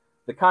 is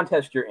the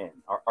contest you're in.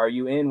 Are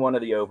you in one of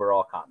the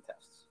overall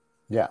contests?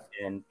 Yeah.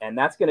 And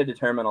that's going to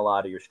determine a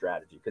lot of your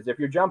strategy. Because if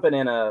you're jumping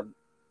in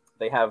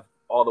they have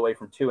all the way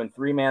from 2- and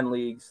 3-man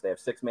leagues. They have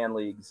 6-man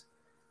leagues,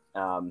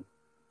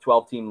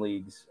 12-team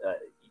leagues,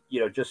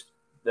 just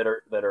that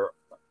are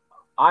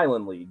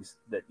island leagues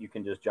that you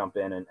can just jump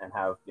in and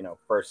have,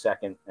 first,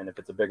 second, and if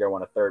it's a bigger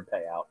one, a 3rd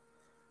payout,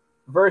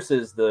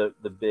 versus the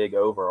big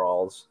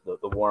overalls,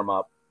 the warm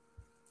up,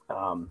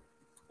 and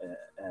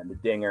the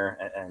dinger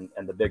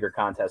and the bigger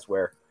contests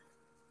where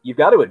you've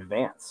got to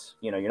advance.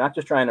 You're not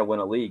just trying to win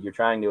a league, you're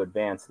trying to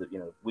advance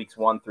weeks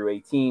 1 through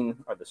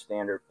 18 are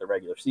the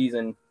regular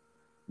season.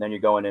 Then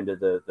you're going into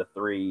the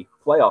 3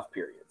 playoff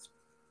periods.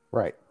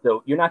 Right.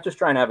 So you're not just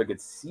trying to have a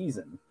good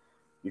season.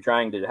 You're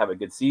trying to have a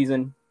good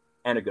season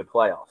and a good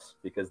playoffs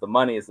because the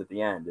money is at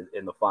the end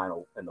in the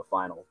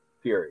final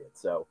period.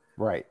 So,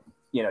 right.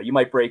 You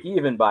might break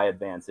even by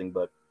advancing,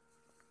 but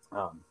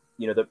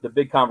the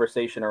big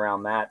conversation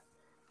around that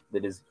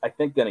is, I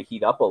think, going to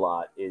heat up a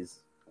lot is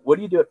what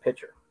do you do at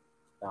pitcher?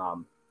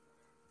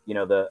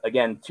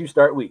 Again, 2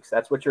 start weeks,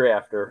 that's what you're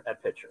after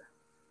at pitcher.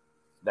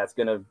 That's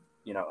going to,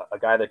 a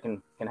guy that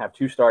can have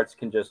 2 starts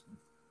can just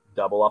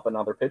double up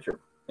another pitcher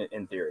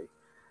in theory.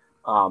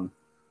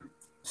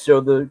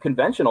 So the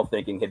conventional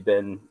thinking had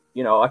been,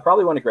 I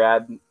probably want to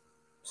grab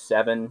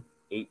 7,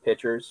 8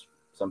 pitchers.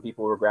 Some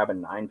people were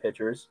grabbing 9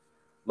 pitchers.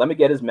 Let me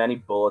get as many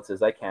bullets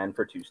as I can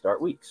for 2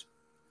 start weeks.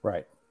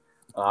 Right.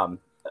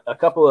 A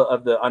couple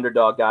of the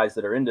Underdog guys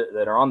that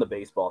are on the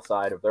baseball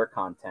side of their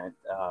content,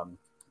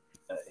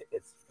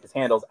 his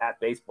handles at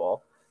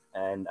baseball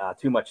and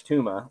Too Much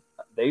Tuma.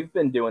 They've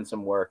been doing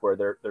some work where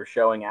they're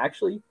showing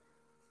actually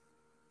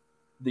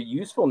the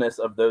usefulness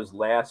of those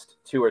last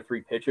 2 or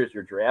 3 pitchers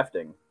you're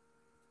drafting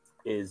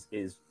is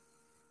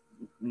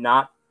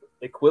not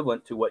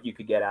equivalent to what you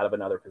could get out of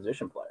another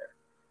position player.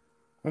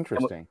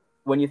 Interesting.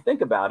 When you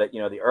think about it,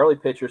 the early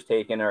pitchers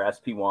taken are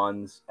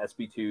SP1s,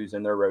 SP2s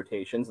in their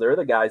rotations. They're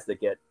the guys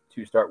that get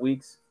 2 start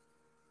weeks.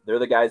 They're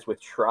the guys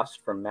with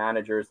trust from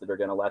managers that are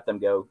going to let them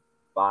go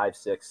 5,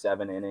 6,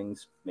 7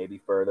 innings, maybe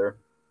further.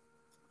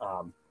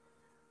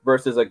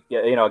 Versus a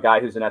guy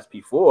who's an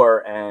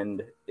SP4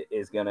 and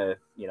is going to,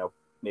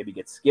 maybe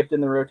get skipped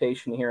in the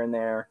rotation here and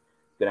there,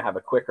 going to have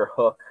a quicker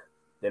hook.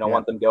 They don't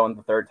want them going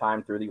the third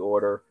time through the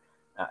order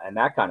and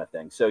that kind of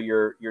thing. So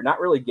you're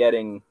not really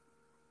getting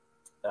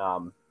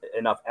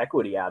enough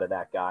equity out of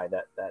that guy,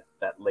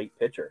 that late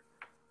pitcher.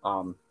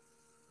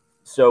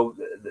 So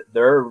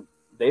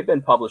they've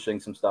been publishing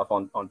some stuff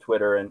on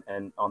Twitter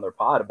and on their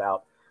pod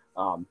about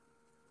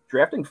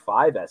drafting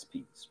 5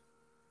 SPs.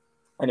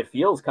 And it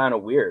feels kind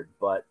of weird,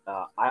 but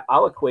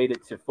I'll equate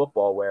it to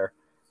football where,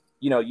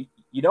 you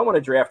don't want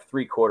to draft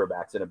 3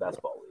 quarterbacks in a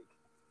best ball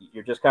league.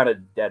 You're just kind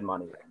of dead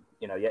money.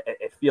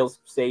 It feels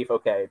safe.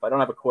 Okay, if I don't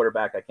have a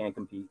quarterback, I can't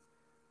compete.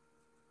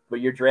 But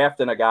you're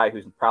drafting a guy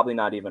who's probably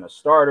not even a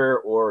starter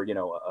or,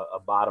 a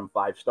bottom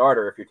 5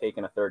 starter if you're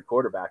taking a third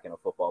quarterback in a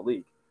football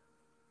league.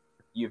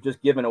 You've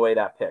just given away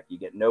that pick. You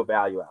get no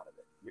value out of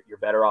it. You're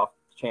better off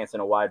chancing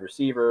a wide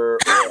receiver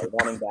or a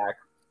running back,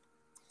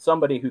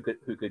 somebody who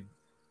could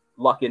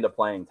luck into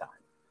playing time.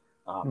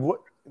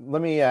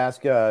 Let me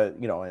ask,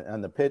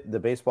 on the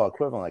baseball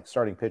equivalent, like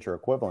starting pitcher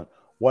equivalent,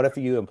 what if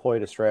you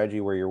employed a strategy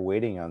where you're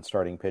waiting on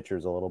starting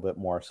pitchers a little bit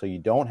more so you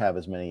don't have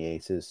as many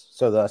aces,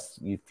 so thus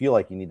you feel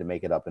like you need to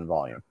make it up in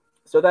volume?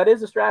 So that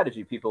is a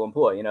strategy people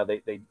employ.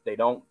 They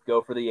don't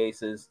go for the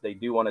aces. They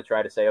do want to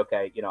try to say,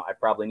 okay, I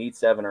probably need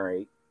 7 or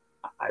 8.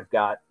 I've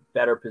got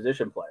better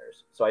position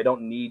players, so I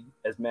don't need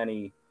as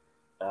many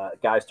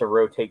guys to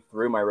rotate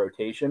through my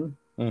rotation.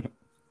 Mm-hmm.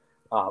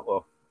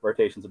 Well,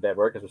 rotation's a bad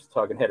word because we're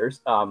talking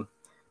hitters.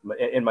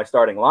 In my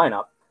starting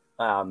lineup,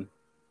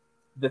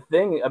 the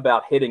thing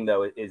about hitting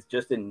though is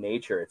just in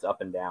nature, it's up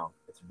and down.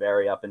 It's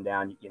very up and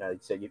down.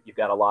 So you've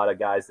got a lot of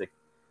guys that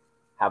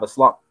have a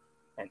slump,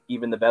 and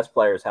even the best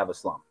players have a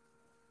slump.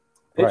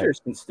 Pitchers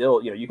can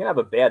still, you can have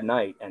a bad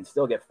night and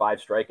still get 5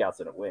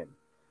 strikeouts in a win.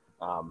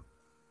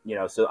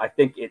 So I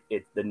think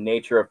the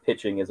nature of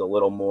pitching is a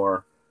little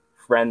more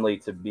friendly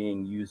to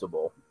being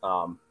usable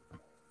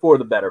for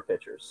the better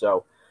pitchers.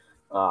 So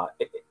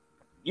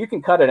you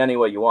can cut it any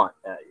way you want.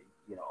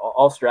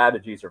 All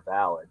strategies are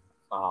valid.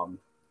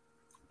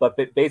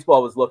 But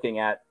baseball was looking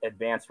at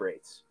advance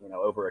rates,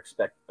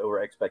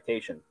 over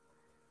expectation,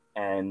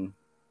 and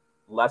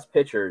less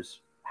pitchers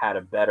had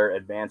a better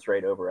advance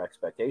rate over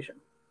expectation.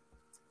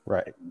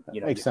 Right.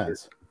 Makes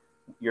sense.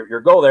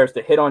 Your goal there is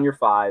to hit on your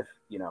 5,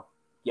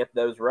 get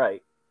those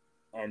right.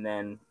 And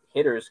then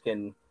hitters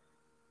can,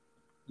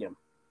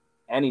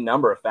 any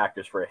number of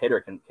factors for a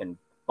hitter can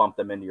bump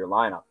them into your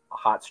lineup. A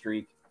hot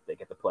streak, they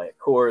get to play at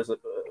Coors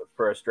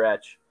for a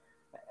stretch.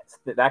 It's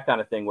that kind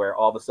of thing where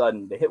all of a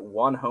sudden they hit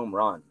 1 home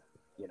run.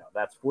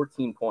 That's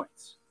 14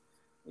 points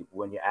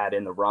when you add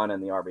in the run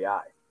and the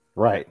RBI.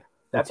 Right.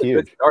 That's a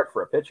huge. Good start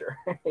for a pitcher.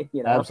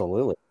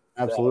 Absolutely.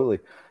 So,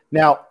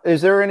 now,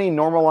 is there any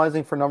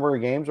normalizing for number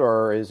of games,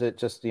 or is it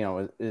just,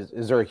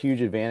 is there a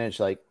huge advantage?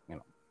 Like,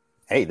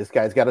 hey, this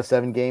guy's got a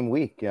 7-game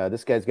week.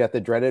 This guy's got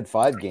the dreaded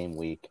 5-game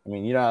week. I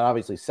mean, you're not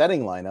obviously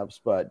setting lineups,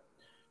 but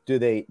do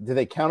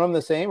they count them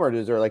the same, or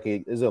is there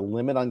is a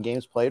limit on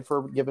games played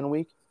for a given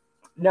week?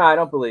 No, I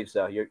don't believe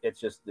so. It's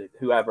just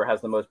whoever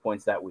has the most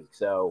points that week.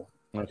 So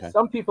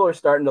some people are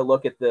starting to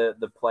look at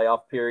the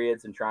playoff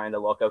periods and trying to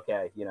look,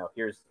 okay,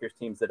 here's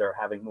teams that are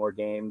having more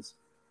games.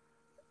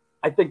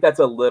 I think that's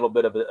a little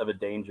bit of a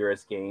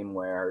dangerous game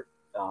where,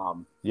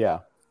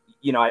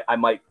 I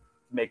might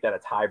make that a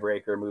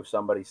tiebreaker, move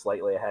somebody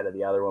slightly ahead of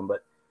the other one.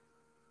 But,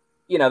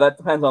 that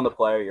depends on the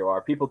player you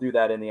are. People do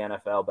that in the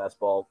NFL best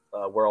ball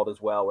world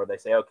as well, where they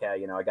say, okay,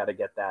 I got to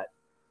get that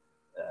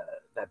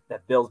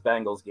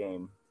Bills-Bengals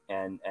game.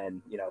 And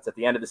it's at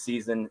the end of the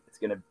season. It's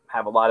going to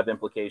have a lot of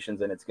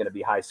implications, and it's going to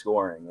be high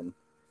scoring. And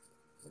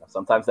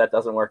sometimes that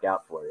doesn't work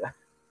out for you.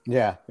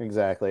 Yeah,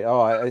 exactly.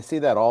 Oh, I see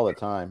that all the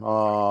time.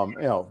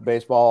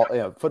 Baseball,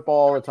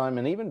 football all the time,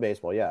 and even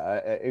baseball. Yeah, I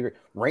agree.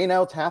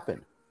 Rainouts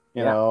happen,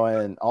 you know,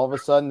 and all of a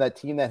sudden that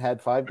team that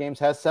had 5 games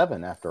has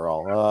 7 after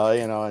all.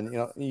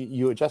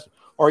 You adjust,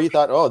 or you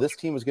thought, oh, this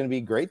team was going to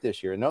be great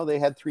this year. No, they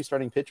had 3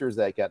 starting pitchers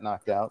that got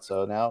knocked out,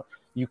 so now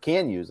you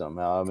can use them,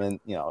 and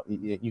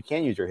you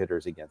can use your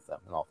hitters against them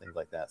and all things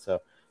like that.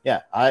 So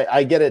yeah,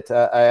 I get it.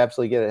 I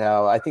absolutely get it.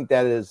 How I think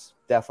that is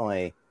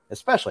definitely,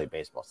 especially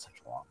baseball,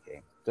 such a long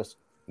game. Just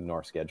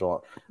ignore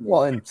schedule.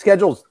 Well, and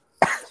schedules.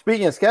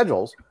 Speaking of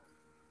schedules,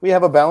 we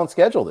have a balanced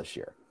schedule this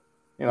year.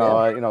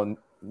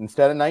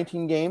 Instead of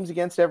 19 games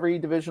against every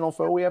divisional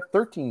foe, we have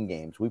 13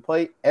 games. We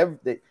play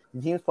the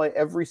teams play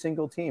every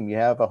single team. You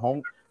have a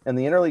home in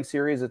the interleague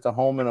series. It's a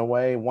home and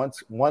away. One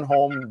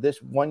home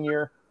this one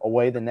year,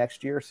 away the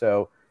next year.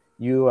 So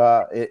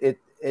it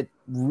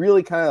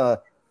really kind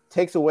of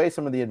takes away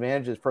some of the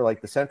advantages for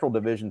like the Central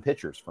Division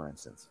pitchers, for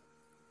instance.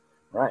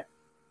 Right.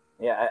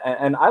 Yeah,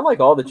 and I like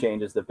all the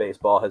changes that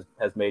baseball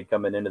has made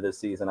coming into this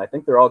season. I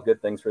think they're all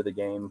good things for the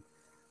game.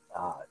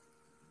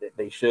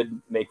 They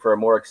should make for a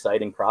more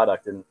exciting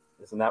product. And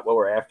isn't that what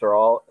we're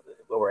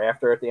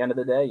after at the end of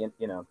the day? And,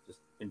 just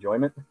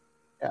enjoyment.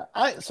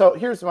 Yeah. So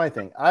here's my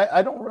thing.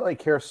 I don't really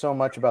care so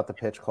much about the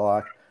pitch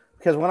clock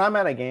because when I'm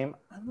at a game,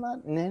 I'm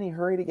not in any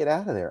hurry to get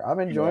out of there. I'm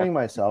enjoying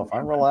myself.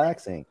 I'm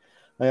relaxing.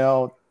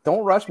 Don't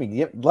rush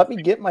me. Let me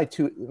get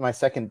my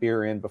second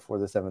beer in before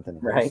the seventh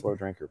inning. I'm a slow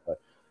drinker, but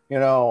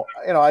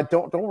I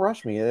don't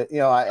rush me.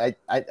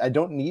 I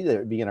don't need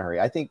to be in a hurry.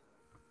 I think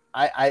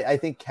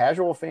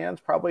casual fans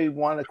probably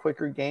want a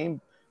quicker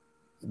game.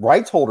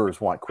 Rights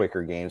holders want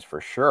quicker games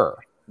for sure.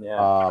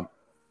 Yeah.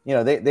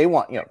 They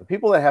want, the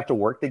people that have to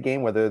work the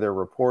game, whether they're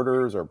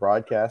reporters or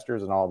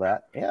broadcasters and all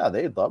that. Yeah,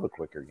 they'd love a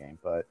quicker game,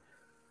 but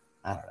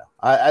I don't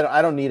know.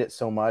 I don't need it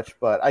so much,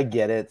 but I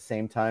get it. At the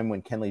same time,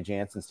 when Kenley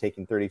Jansen's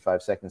taking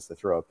 35 seconds to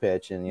throw a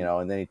pitch and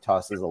then he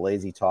tosses a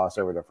lazy toss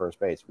over to first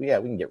base. We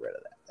can get rid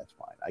of that. That's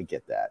fine. I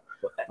get that.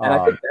 And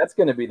I think that's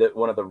going to be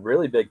one of the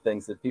really big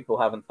things that people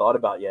haven't thought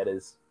about yet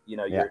is,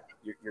 your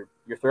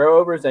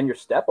throwovers and your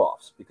step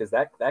offs, because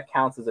that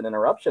counts as an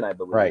interruption, I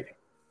believe. Right.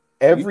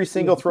 Every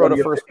single throw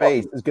to first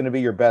base is going to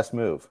be your best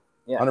move.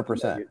 Yeah,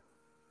 100%.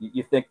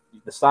 You think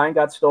the sign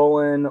got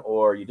stolen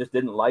or you just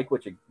didn't like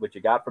what you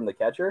got from the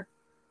catcher,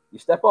 you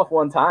step off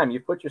one time, you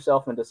put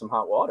yourself into some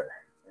hot water.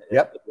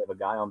 Yep. If you have a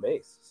guy on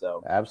base.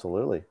 So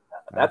absolutely.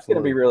 That's going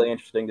to be really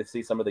interesting to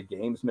see some of the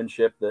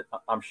gamesmanship that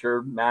I'm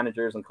sure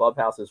managers and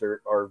clubhouses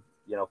are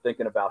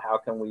thinking about. How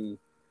can we,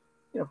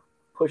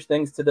 push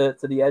things to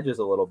the edges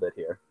a little bit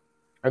here?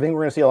 I think we're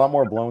going to see a lot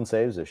more blown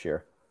saves this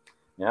year.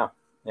 Yeah.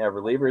 Yeah.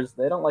 Relievers,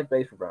 they don't like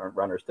base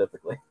runners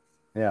typically.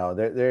 Yeah,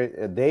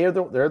 they're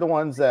the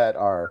ones that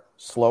are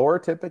slower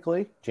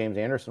typically. James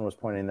Anderson was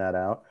pointing that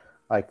out.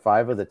 Like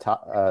 5 of the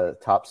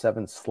top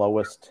 7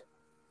 slowest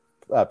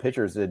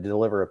pitchers to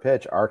deliver a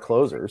pitch are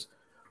closers.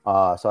 So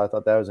I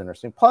thought that was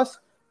interesting. Plus,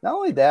 not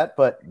only that,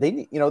 but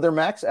they're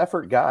max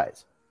effort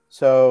guys.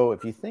 So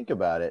if you think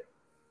about it,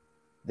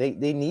 they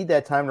need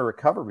that time to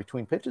recover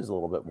between pitches a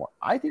little bit more.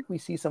 I think we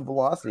see some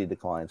velocity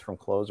declines from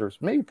closers,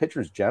 maybe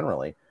pitchers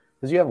generally,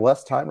 because you have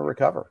less time to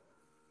recover.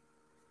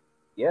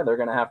 Yeah, they're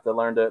going to have to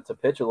learn to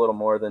pitch a little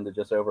more than to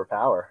just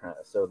overpower.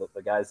 So that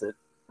the guys that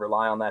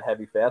rely on that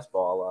heavy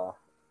fastball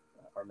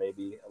are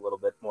maybe a little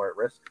bit more at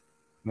risk.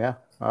 Yeah.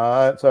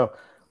 I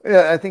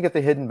think at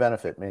the hidden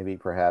benefit, maybe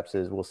perhaps,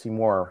 is we'll see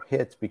more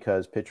hits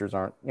because pitchers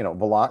aren't,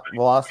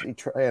 velocity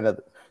and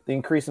the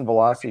increase in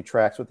velocity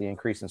tracks with the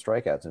increase in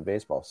strikeouts in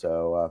baseball.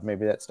 So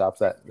maybe that stops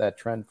that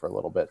trend for a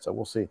little bit. So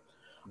we'll see.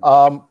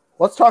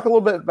 Let's talk a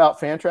little bit about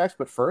Fantrax,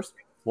 but first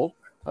we'll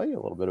tell you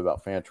a little bit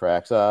about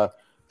Fantrax.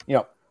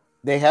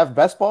 They have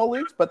best ball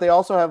leagues, but they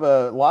also have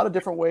a lot of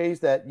different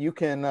ways that you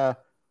can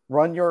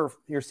run your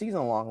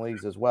season-long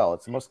leagues as well.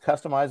 It's the most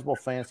customizable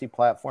fantasy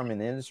platform in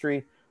the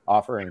industry,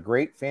 offering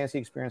great fantasy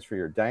experience for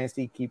your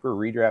dynasty, keeper,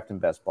 redraft, and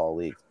best ball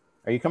leagues.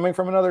 Are you coming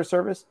from another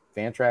service?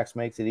 Fantrax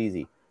makes it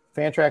easy.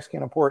 Fantrax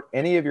can import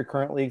any of your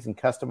current leagues and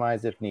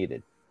customize if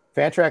needed.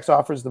 Fantrax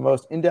offers the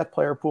most in-depth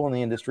player pool in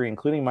the industry,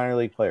 including minor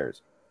league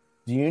players.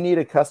 Do you need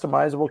a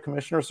customizable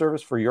commissioner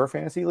service for your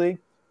fantasy league?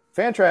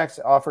 Fantrax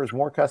offers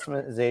more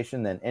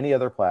customization than any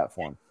other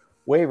platform.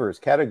 Waivers,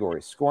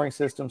 categories, scoring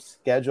systems,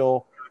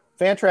 schedule.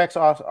 Fantrax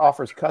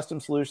offers custom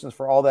solutions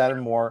for all that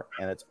and more,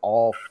 and it's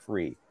all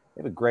free. They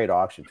have a great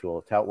auction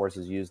tool. Tout Wars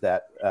has used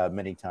that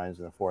many times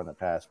in the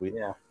past.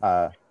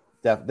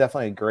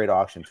 Definitely a great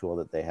auction tool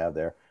that they have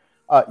there.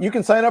 You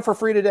can sign up for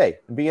free today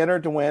and be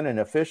entered to win an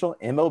official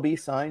MLB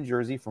signed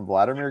jersey from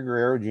Vladimir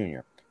Guerrero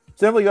Jr.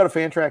 Simply go to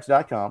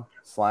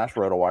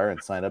fantrax.com/RotoWire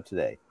and sign up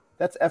today.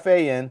 That's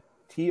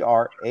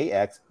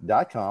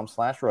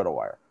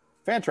fantrax.com/RotoWire.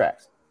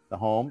 Fantrax, the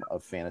home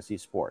of fantasy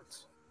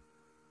sports.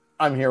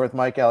 I'm here with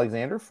Mike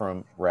Alexander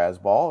from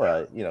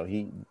RazzBall.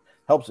 He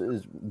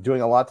is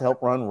doing a lot to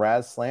help run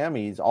RazzSlam.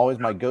 He's always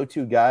my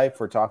go-to guy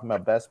for talking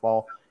about best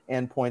ball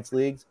and points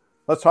leagues.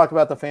 Let's talk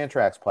about the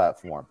Fantrax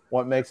platform.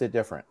 What makes it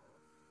different?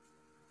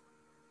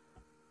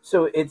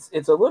 So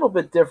it's a little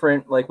bit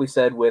different, like we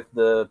said, with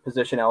the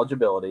position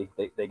eligibility.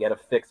 They get a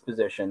fixed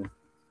position.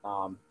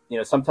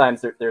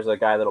 Sometimes there's a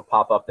guy that'll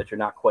pop up that you're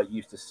not quite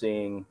used to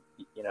seeing.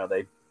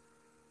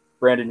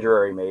 Brandon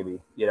Drury,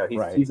 maybe.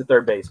 He's a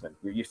third baseman.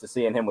 You're used to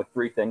seeing him with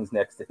 3 things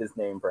next to his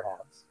name,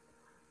 perhaps.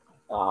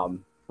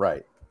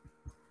 Right.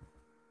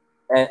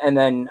 And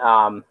then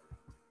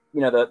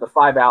the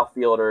 5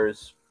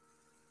 outfielders,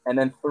 and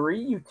then 3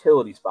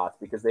 utility spots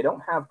because they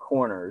don't have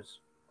corners.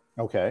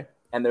 Okay.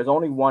 And there's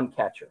only 1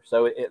 catcher,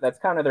 so that's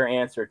kind of their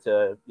answer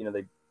to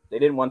they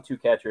didn't want 2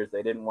 catchers,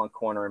 they didn't want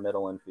corner and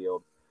middle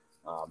infield.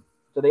 So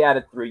they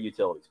added 3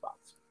 utility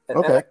spots. And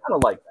I kind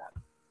of like that.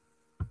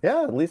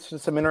 Yeah, at least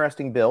some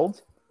interesting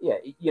builds. Yeah,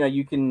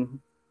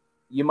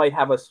 you might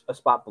have a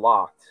spot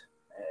blocked,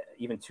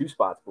 even 2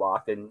 spots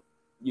blocked, and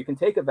you can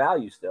take a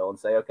value still and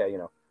say, okay,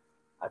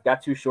 I've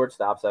got 2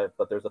 shortstops,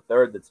 but there's a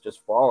third that's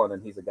just fallen,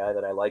 and he's a guy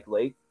that I like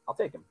late. I'll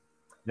take him.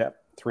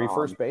 Yep, 3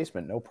 first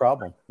basemen, no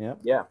problem. Yeah.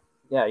 Yeah.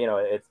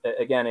 It's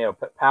again,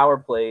 power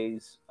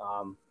plays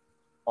on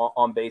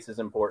base is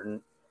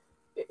important.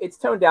 It's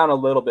toned down a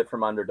little bit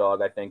from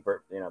Underdog, I think,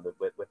 with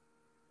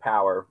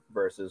power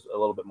versus a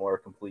little bit more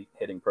complete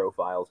hitting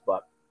profiles.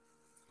 But,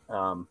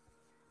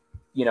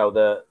 you know,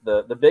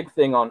 the big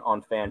thing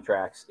on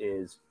Fantrax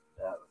is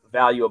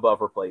value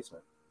above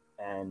replacement.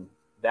 And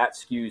that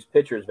skews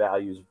pitchers'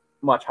 values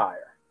much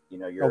higher. You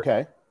know, you're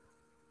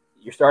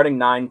starting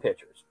 9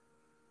 pitchers.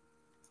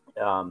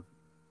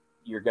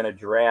 You're going to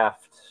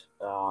draft,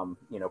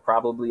 you know,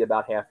 probably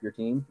about half your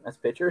team as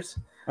pitchers.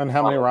 And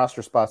how many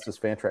roster spots does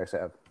Fantrax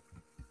have?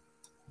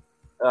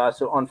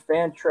 So on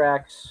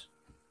Fantrax,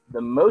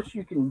 the most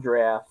you can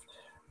draft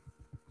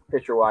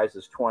pitcher-wise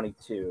is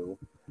 22.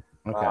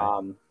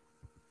 Okay.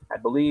 I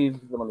believe,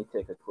 let me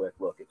take a quick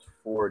look. It's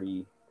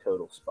 40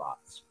 total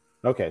spots.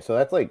 Okay, so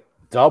that's like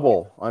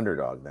double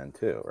Underdog then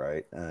too,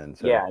 right? And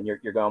so... yeah, and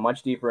you're going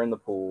much deeper in the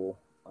pool.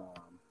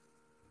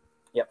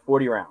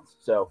 40 rounds.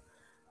 So,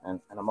 and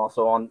I'm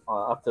also on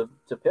up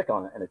to pick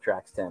on it, and it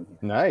tracks 10 here.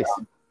 Nice.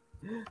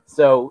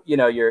 So, you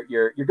know,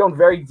 you're going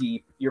very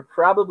deep. You're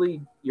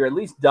at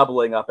least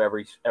doubling up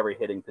every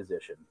hitting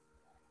position.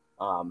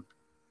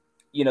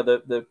 You know,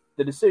 the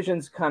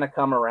decisions kind of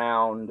come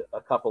around a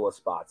couple of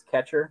spots.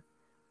 Catcher,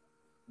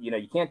 you know,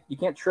 you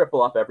can't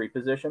triple up every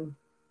position.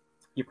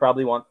 You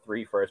probably want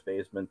 3 first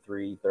basemen,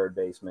 3 third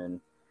basemen.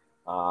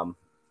 You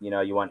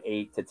know, you want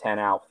 8 to 10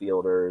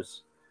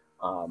 outfielders.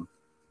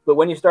 But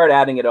when you start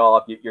adding it all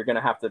up, you're going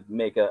to have to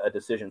make a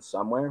decision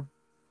somewhere.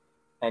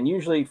 And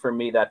usually for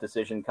me, that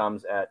decision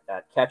comes at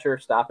catcher,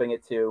 stopping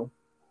at 2,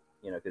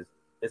 you know, because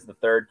is the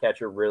third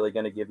catcher really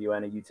going to give you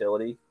any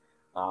utility?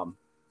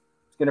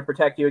 It's going to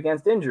protect you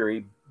against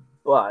injury,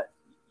 but,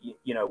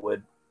 you know,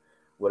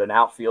 would an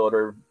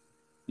outfielder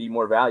be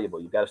more valuable?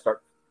 You've got to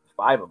start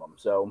 5 of them.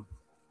 So,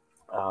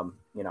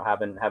 you know,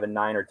 having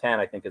 9 or 10,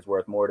 I think, is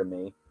worth more to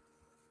me.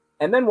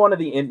 And then one of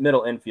the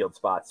middle infield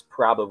spots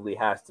probably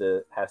has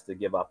to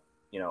give up,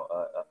 you know,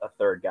 a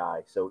third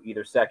guy. So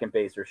either second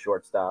base or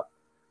shortstop.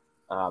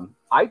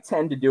 I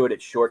tend to do it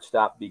at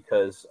shortstop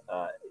because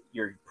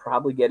you're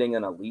probably getting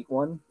an elite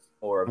one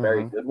or a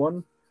very good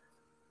one.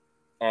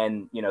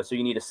 And, you know, so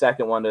you need a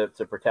second one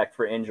to protect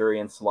for injury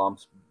and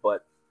slumps.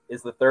 But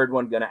is the third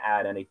one going to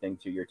add anything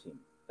to your team?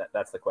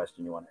 That's the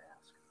question you want to ask.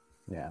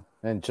 Yeah,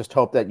 and just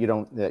hope that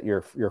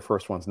your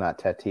first one's not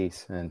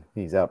Tatis and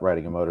he's out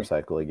riding a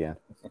motorcycle again.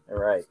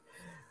 Right.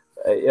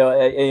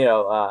 You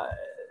know,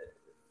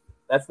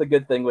 that's the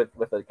good thing with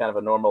a kind of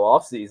a normal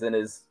off season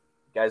is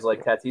guys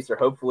like Tatis are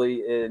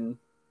hopefully in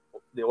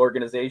the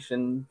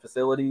organization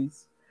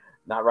facilities,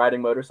 not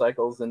riding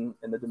motorcycles in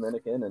the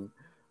Dominican,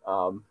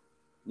 and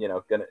you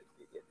know,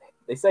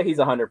 they say he's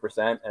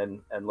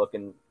 100% and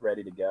looking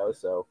ready to go.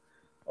 So.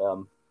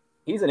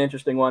 He's an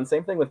interesting one.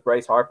 Same thing with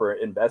Bryce Harper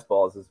in best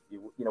balls is,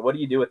 you know, what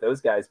do you do with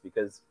those guys?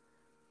 Because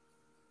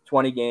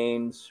 20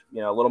 games,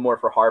 you know, a little more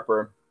for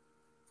Harper.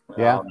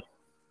 Yeah.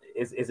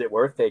 Is it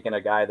worth taking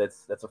a guy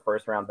that's a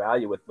first round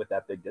value with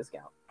that big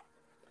discount?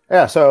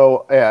 Yeah.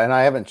 So, yeah. And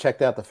I haven't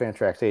checked out the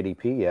Fantrax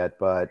ADP yet,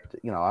 but,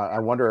 you know, I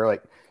wonder,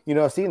 like, you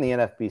know, seeing the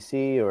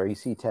NFBC or you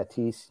see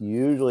Tatis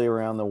usually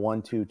around the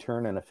 1-2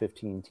 turn in a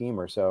 15 team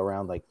or so,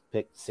 around like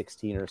pick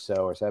 16 or so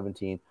or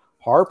 17.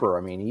 Harper,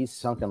 I mean, he's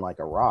sunken like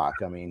a rock.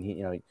 I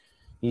mean,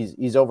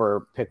 he's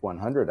over pick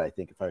 100, I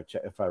think,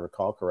 if I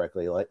recall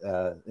correctly, like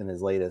in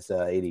his latest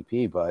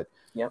ADP. But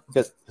yep,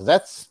 because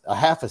that's a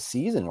half a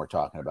season we're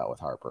talking about with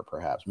Harper,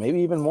 perhaps, maybe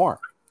even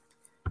more.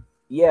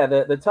 Yeah,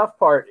 the tough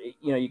part,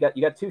 you know, you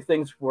got 2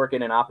 things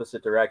working in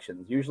opposite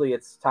directions. Usually,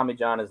 it's Tommy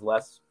John is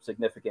less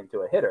significant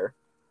to a hitter,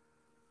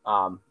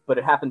 but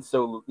it happens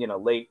so, you know,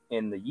 late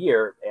in the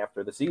year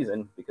after the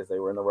season because they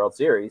were in the World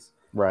Series,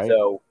 right?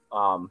 So.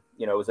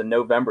 You know, it was a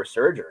November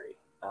surgery.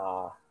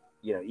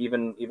 You know,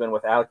 even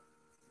without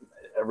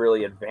a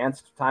really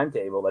advanced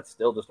timetable, that's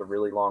still just a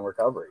really long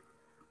recovery.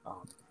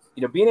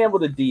 You know, being able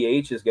to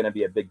DH is going to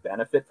be a big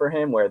benefit for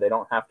him where they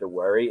don't have to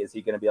worry, is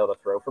he going to be able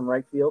to throw from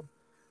right field?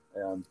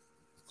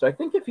 So I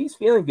think if he's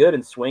feeling good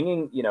and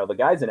swinging, you know, the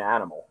guy's an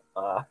animal.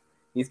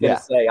 He's going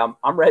to say,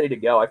 I'm ready to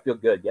go. I feel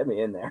good. Get me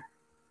in there.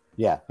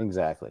 Yeah,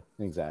 exactly.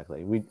 He's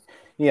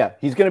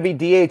going to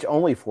be DH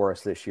only for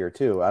us this year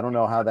too. I don't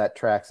know how that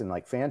tracks in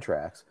like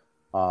Fantrax.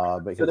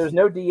 So there's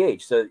no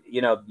DH. So,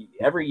 you know,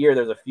 every year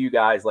there's a few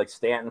guys like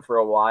Stanton for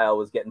a while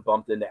was getting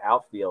bumped into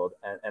outfield.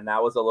 And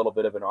that was a little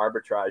bit of an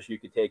arbitrage you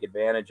could take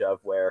advantage of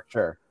where,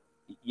 sure,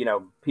 you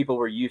know, people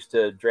were used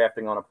to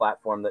drafting on a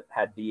platform that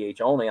had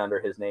DH only under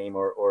his name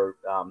or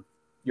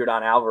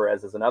Yordan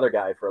Alvarez is another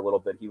guy for a little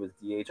bit. He was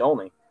DH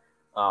only.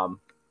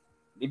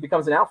 He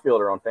becomes an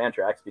outfielder on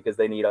Fantrax because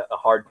they need a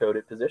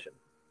hard-coded position.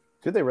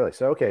 Did they really?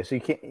 So, okay. So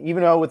you can't,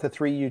 even though with the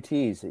 3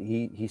 UTs,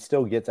 he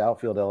still gets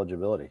outfield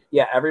eligibility.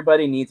 Yeah.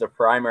 Everybody needs a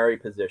primary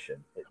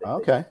position.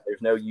 Okay.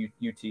 There's no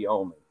UT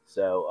only.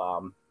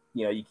 So,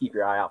 you know, you keep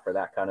your eye out for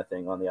that kind of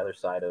thing on the other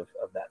side of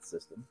that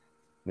system.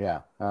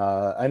 Yeah.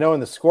 I know in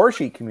the score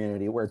sheet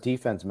community where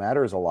defense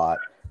matters a lot,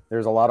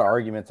 there's a lot of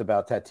arguments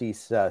about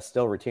Tatis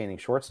still retaining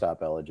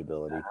shortstop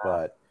eligibility,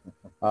 but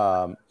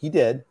he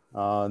did.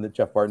 That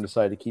Jeff Barton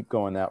decided to keep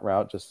going that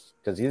route just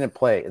because he didn't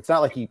play. It's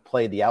not like he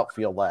played the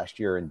outfield last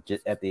year and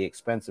at the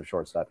expense of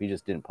shortstop. He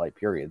just didn't play,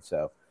 period.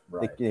 So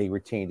they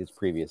retained its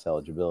previous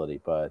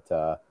eligibility. But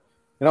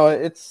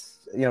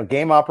it's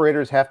game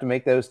operators have to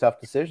make those tough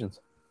decisions.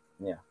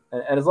 Yeah,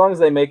 and as long as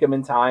they make them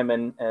in time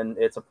and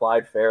it's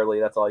applied fairly,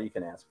 that's all you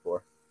can ask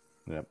for.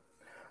 Yep.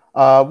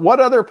 What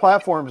other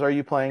platforms are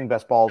you playing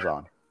best balls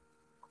on?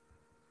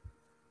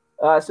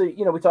 So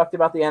we talked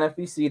about the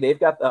NFBC. They've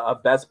got a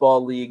best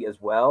ball league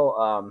as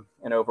well,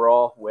 and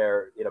overall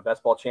where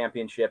best ball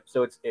championship.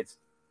 So it's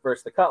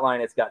versus the cut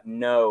line. It's got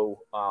no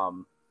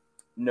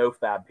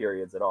fab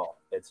periods at all.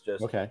 It's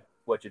just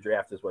what you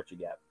draft is what you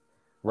get.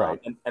 Right.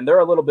 And they're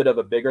a little bit of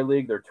a bigger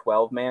league. They're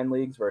 12-man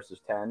leagues versus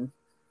 10.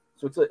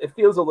 So it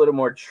feels a little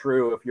more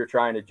true if you're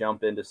trying to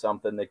jump into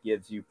something that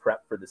gives you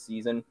prep for the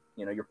season.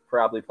 You're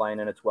probably playing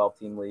in a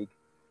 12-team league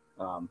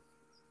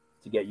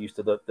to get used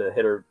to the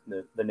hitter,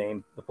 the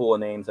name, the pool of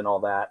names and all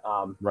that.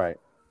 Right.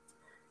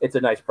 It's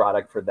a nice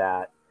product for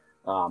that.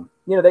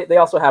 They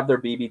also have their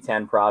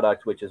BB10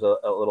 product, which is a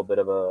little bit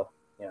of a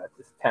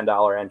it's a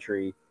 $10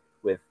 entry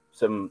with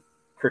some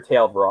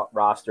curtailed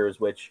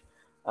rosters, which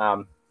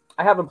I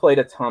haven't played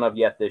a ton of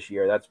yet this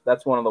year.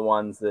 That's one of the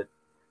ones that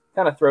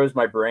kind of throws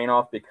my brain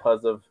off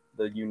because of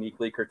the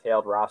uniquely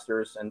curtailed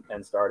rosters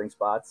and starting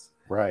spots.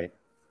 Right.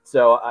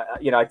 So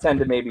I tend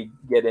to maybe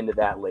get into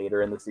that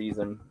later in the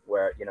season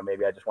where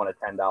maybe I just want a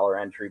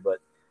 $10 entry, but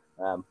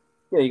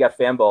you got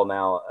Fanball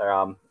now,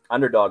 or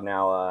Underdog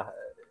now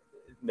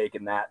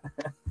making that.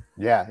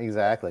 Yeah,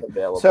 exactly.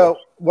 Available. So,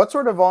 what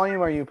sort of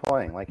volume are you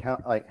playing?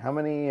 How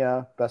many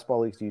best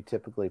ball leagues do you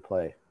typically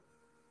play?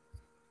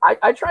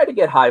 I try to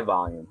get high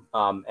volume,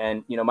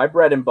 and my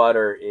bread and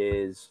butter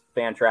is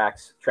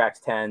Fantrax,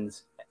 Trax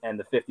 10s, and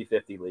the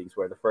 50-50 leagues,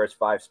 where the first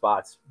 5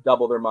 spots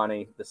double their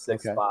money, the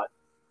 6th spot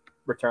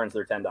returns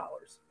their $10.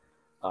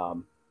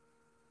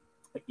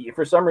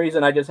 For some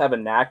reason, I just have a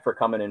knack for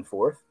coming in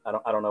 4th.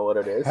 I don't know what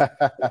it is.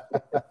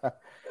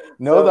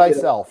 Know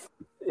thyself,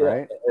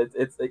 right?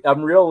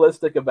 I'm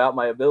realistic about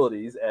my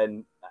abilities,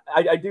 and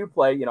I do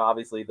play.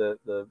 Obviously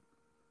the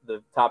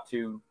top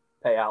 2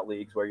 payout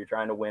leagues where you're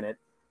trying to win it.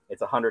 It's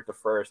 100 to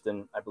first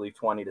and I believe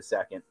 20 to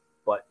second.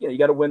 But you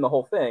got to win the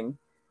whole thing.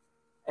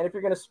 And if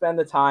you're going to spend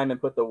the time and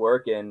put the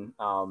work in,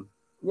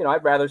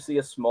 I'd rather see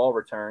a small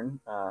return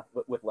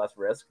with less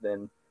risk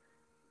than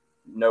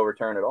no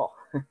return at all.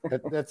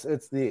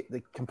 It's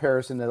the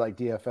comparison to like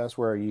DFS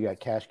where you got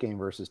cash game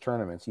versus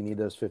tournaments. You need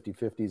those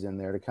 50-50s in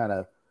there to kind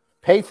of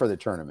pay for the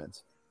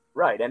tournaments.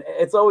 Right. And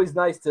it's always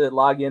nice to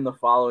log in the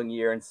following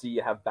year and see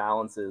you have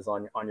balances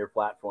on your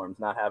platforms,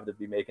 not have to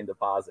be making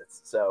deposits.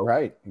 So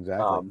right,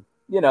 exactly.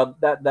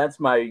 That's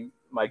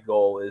my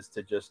goal is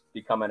to just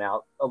be coming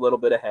out a little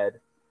bit ahead.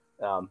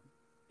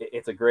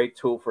 It's a great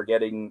tool for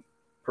getting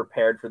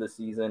prepared for the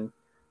season.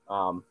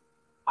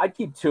 I'd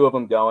keep 2 of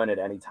them going at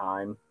any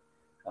time.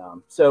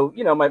 So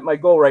my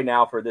goal right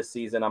now for this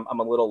season, I'm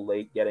a little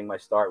late getting my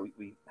start.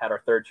 We had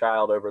our 3rd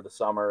child over the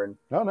summer, and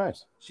oh,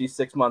 nice. She's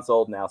 6 months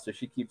old now, so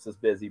she keeps us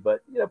busy.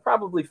 But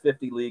probably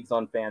 50 leagues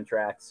on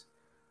Fantrax,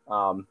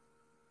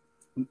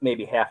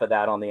 maybe half of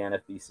that on the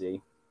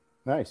NFBC.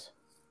 Nice,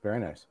 very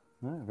nice.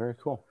 Very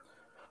cool.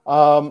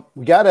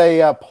 We got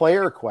a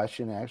player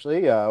question,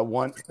 actually.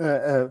 One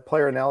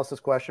player analysis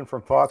question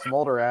from Fox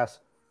Mulder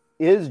asks,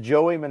 is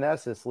Joey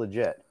Meneses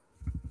legit?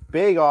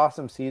 Big,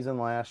 awesome season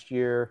last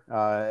year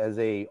as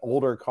a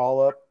older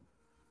call-up.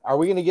 Are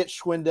we going to get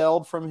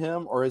Schwindeled from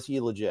him, or is he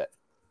legit?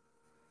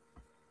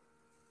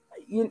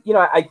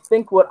 I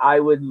think what I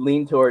would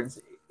lean towards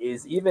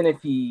is even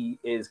if he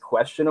is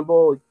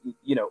questionable,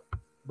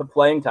 the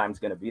playing time is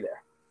going to be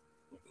there.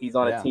 He's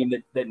on a team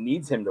that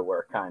needs him to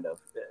work, kind of.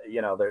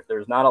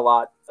 There's not a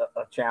lot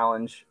of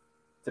challenge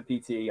to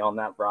PT on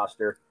that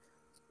roster.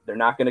 They're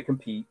not going to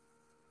compete,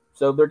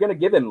 so they're going to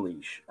give him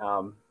leash.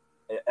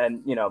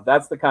 And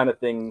that's the kind of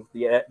thing,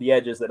 the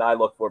edges that I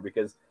look for,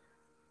 because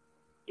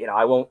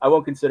I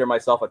won't consider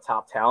myself a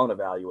top talent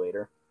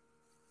evaluator,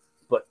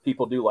 but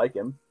people do like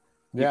him.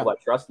 People I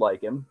trust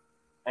like him,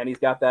 and he's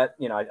got that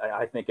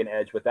I think an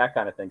edge with that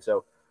kind of thing.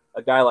 So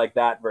a guy like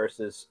that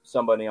versus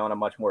somebody on a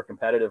much more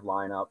competitive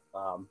lineup,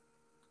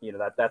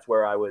 that's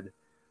where I would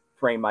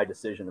frame my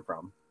decision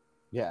from.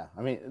 Yeah,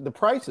 I mean the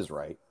price is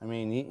right. I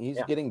mean he's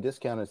getting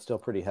discounted still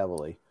pretty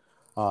heavily.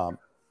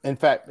 In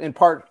fact,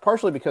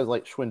 partially because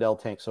like Schwindel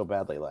tanked so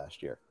badly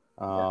last year.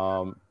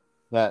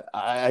 That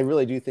I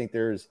really do think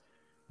there's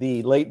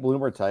the late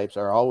bloomer types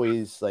are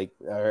always are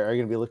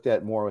going to be looked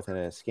at more with an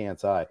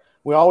askance eye.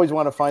 We always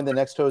want to find the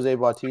next Jose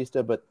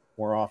Bautista, but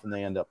more often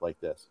they end up like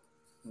this.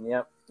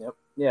 Yep.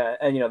 Yeah,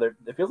 and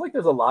it feels like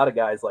there's a lot of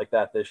guys like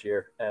that this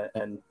year,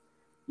 and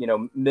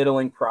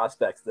middling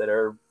prospects that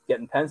are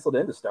getting penciled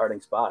into starting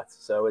spots.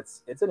 So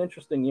it's an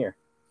interesting year.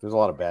 There's a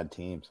lot of bad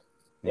teams.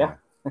 Yeah.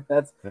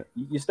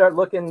 You start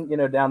looking,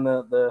 down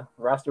the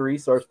roster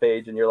resource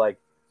page, and you're like,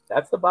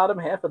 that's the bottom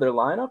half of their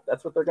lineup.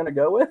 That's what they're going to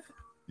go with.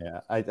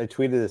 Yeah, I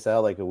tweeted this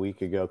out like a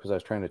week ago because I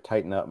was trying to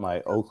tighten up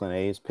my Oakland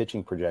A's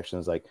pitching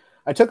projections. Like,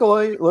 I took a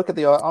look at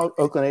the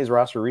Oakland A's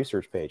roster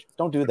research page.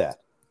 Don't do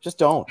that. Just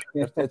don't.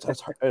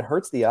 It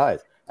hurts the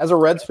eyes. As a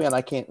Reds fan,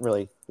 I can't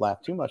really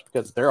laugh too much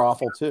because they're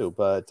awful too.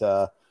 But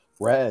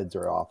Reds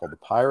are awful. The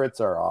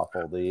Pirates are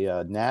awful.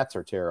 The Nats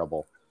are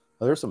terrible.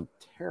 There's some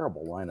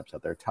terrible lineups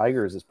out there.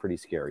 Tigers is pretty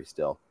scary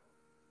still.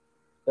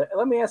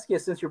 Let me ask you,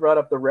 since you brought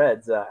up the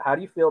Reds, how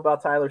do you feel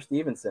about Tyler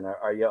Stevenson?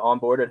 Are you on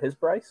board at his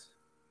price?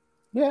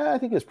 Yeah, I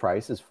think his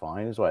price is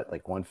fine. Is what,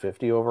 like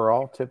 150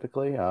 overall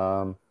typically?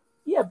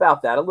 Yeah,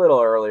 about that. A little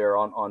earlier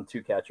on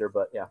two catcher,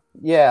 but yeah.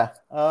 Yeah.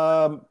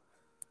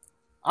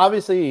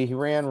 Obviously, he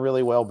ran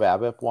really well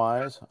BABIP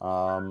wise,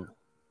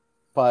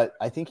 but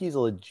I think he's a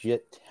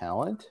legit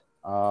talent.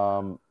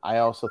 I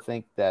also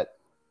think that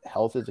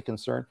health is a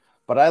concern,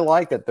 but I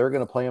like that they're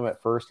going to play him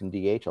at first and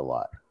DH a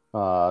lot.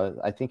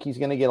 I think he's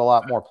going to get a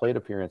lot more plate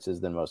appearances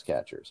than most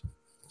catchers.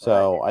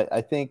 So right. I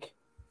think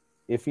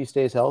if he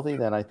stays healthy,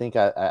 then I think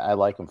I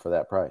like him for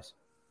that price.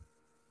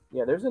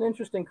 Yeah, there's an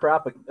interesting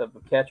crop of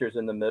catchers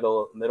in the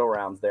middle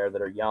rounds there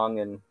that are young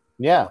and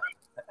yeah,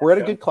 we're at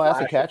a good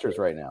class of catchers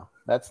right now.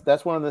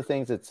 That's one of the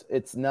things.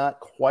 It's not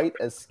quite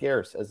as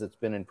scarce as it's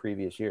been in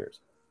previous years.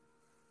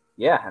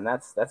 Yeah, and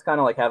that's kind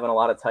of like having a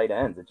lot of tight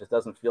ends. It just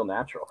doesn't feel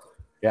natural.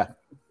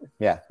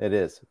 Yeah, it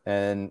is.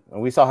 And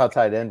we saw how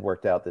tight end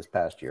worked out this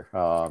past year.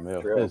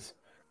 It was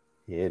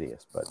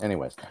hideous. But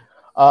anyways,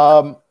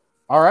 all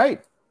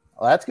right.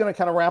 Well, that's going to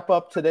kind of wrap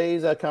up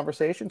today's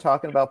conversation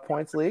talking about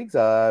points leagues.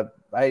 I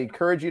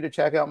encourage you to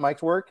check out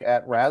Mike's work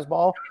at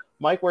RazzBall.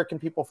 Mike, where can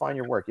people find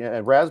your work?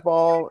 At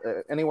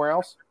RazzBall, anywhere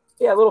else?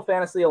 Yeah, a little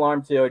Fantasy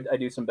Alarm too. I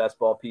do some best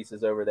ball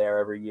pieces over there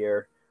every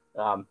year.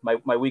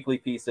 My weekly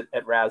piece at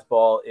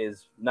RazzBall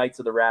is Knights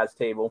of the Razz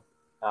Table.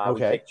 We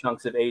take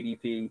chunks of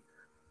ADP,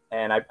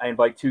 and I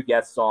invite two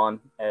guests on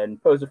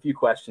and pose a few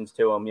questions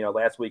to them.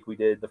 Last week we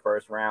did the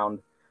first round.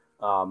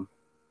 So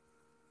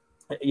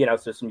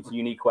some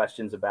unique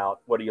questions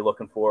about what are you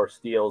looking for,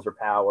 steals or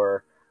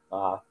power,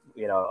 a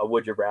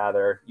would you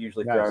rather,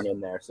 usually thrown in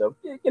there. So,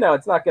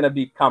 it's not going to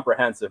be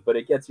comprehensive, but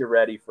it gets you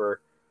ready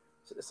for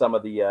some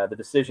of the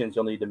decisions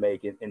you'll need to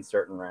make in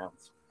certain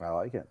rounds. I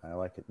like it.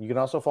 You can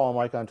also follow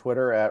Mike on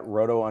Twitter at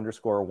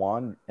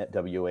roto_1 at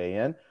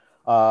WAN.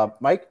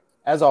 Mike,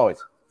 as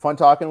always, fun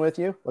talking with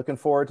you. Looking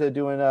forward to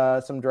doing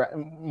some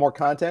more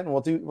content, and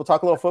we'll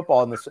talk a little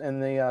football in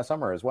the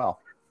summer as well.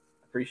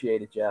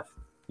 Appreciate it, Jeff.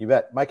 You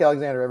bet. Mike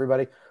Alexander,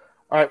 everybody.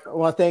 All right. I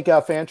want to thank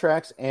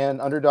Fantrax and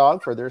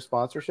Underdog for their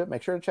sponsorship.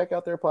 Make sure to check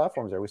out their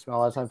platforms there. We spent a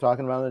lot of time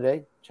talking about it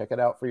today. Check it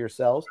out for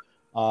yourselves.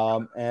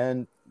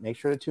 And make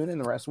sure to tune in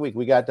the rest of the week.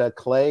 We got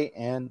Clay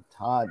and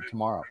Todd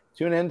tomorrow.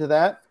 Tune in to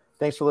that.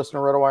 Thanks for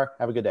listening to RotoWire.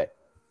 Have a good day.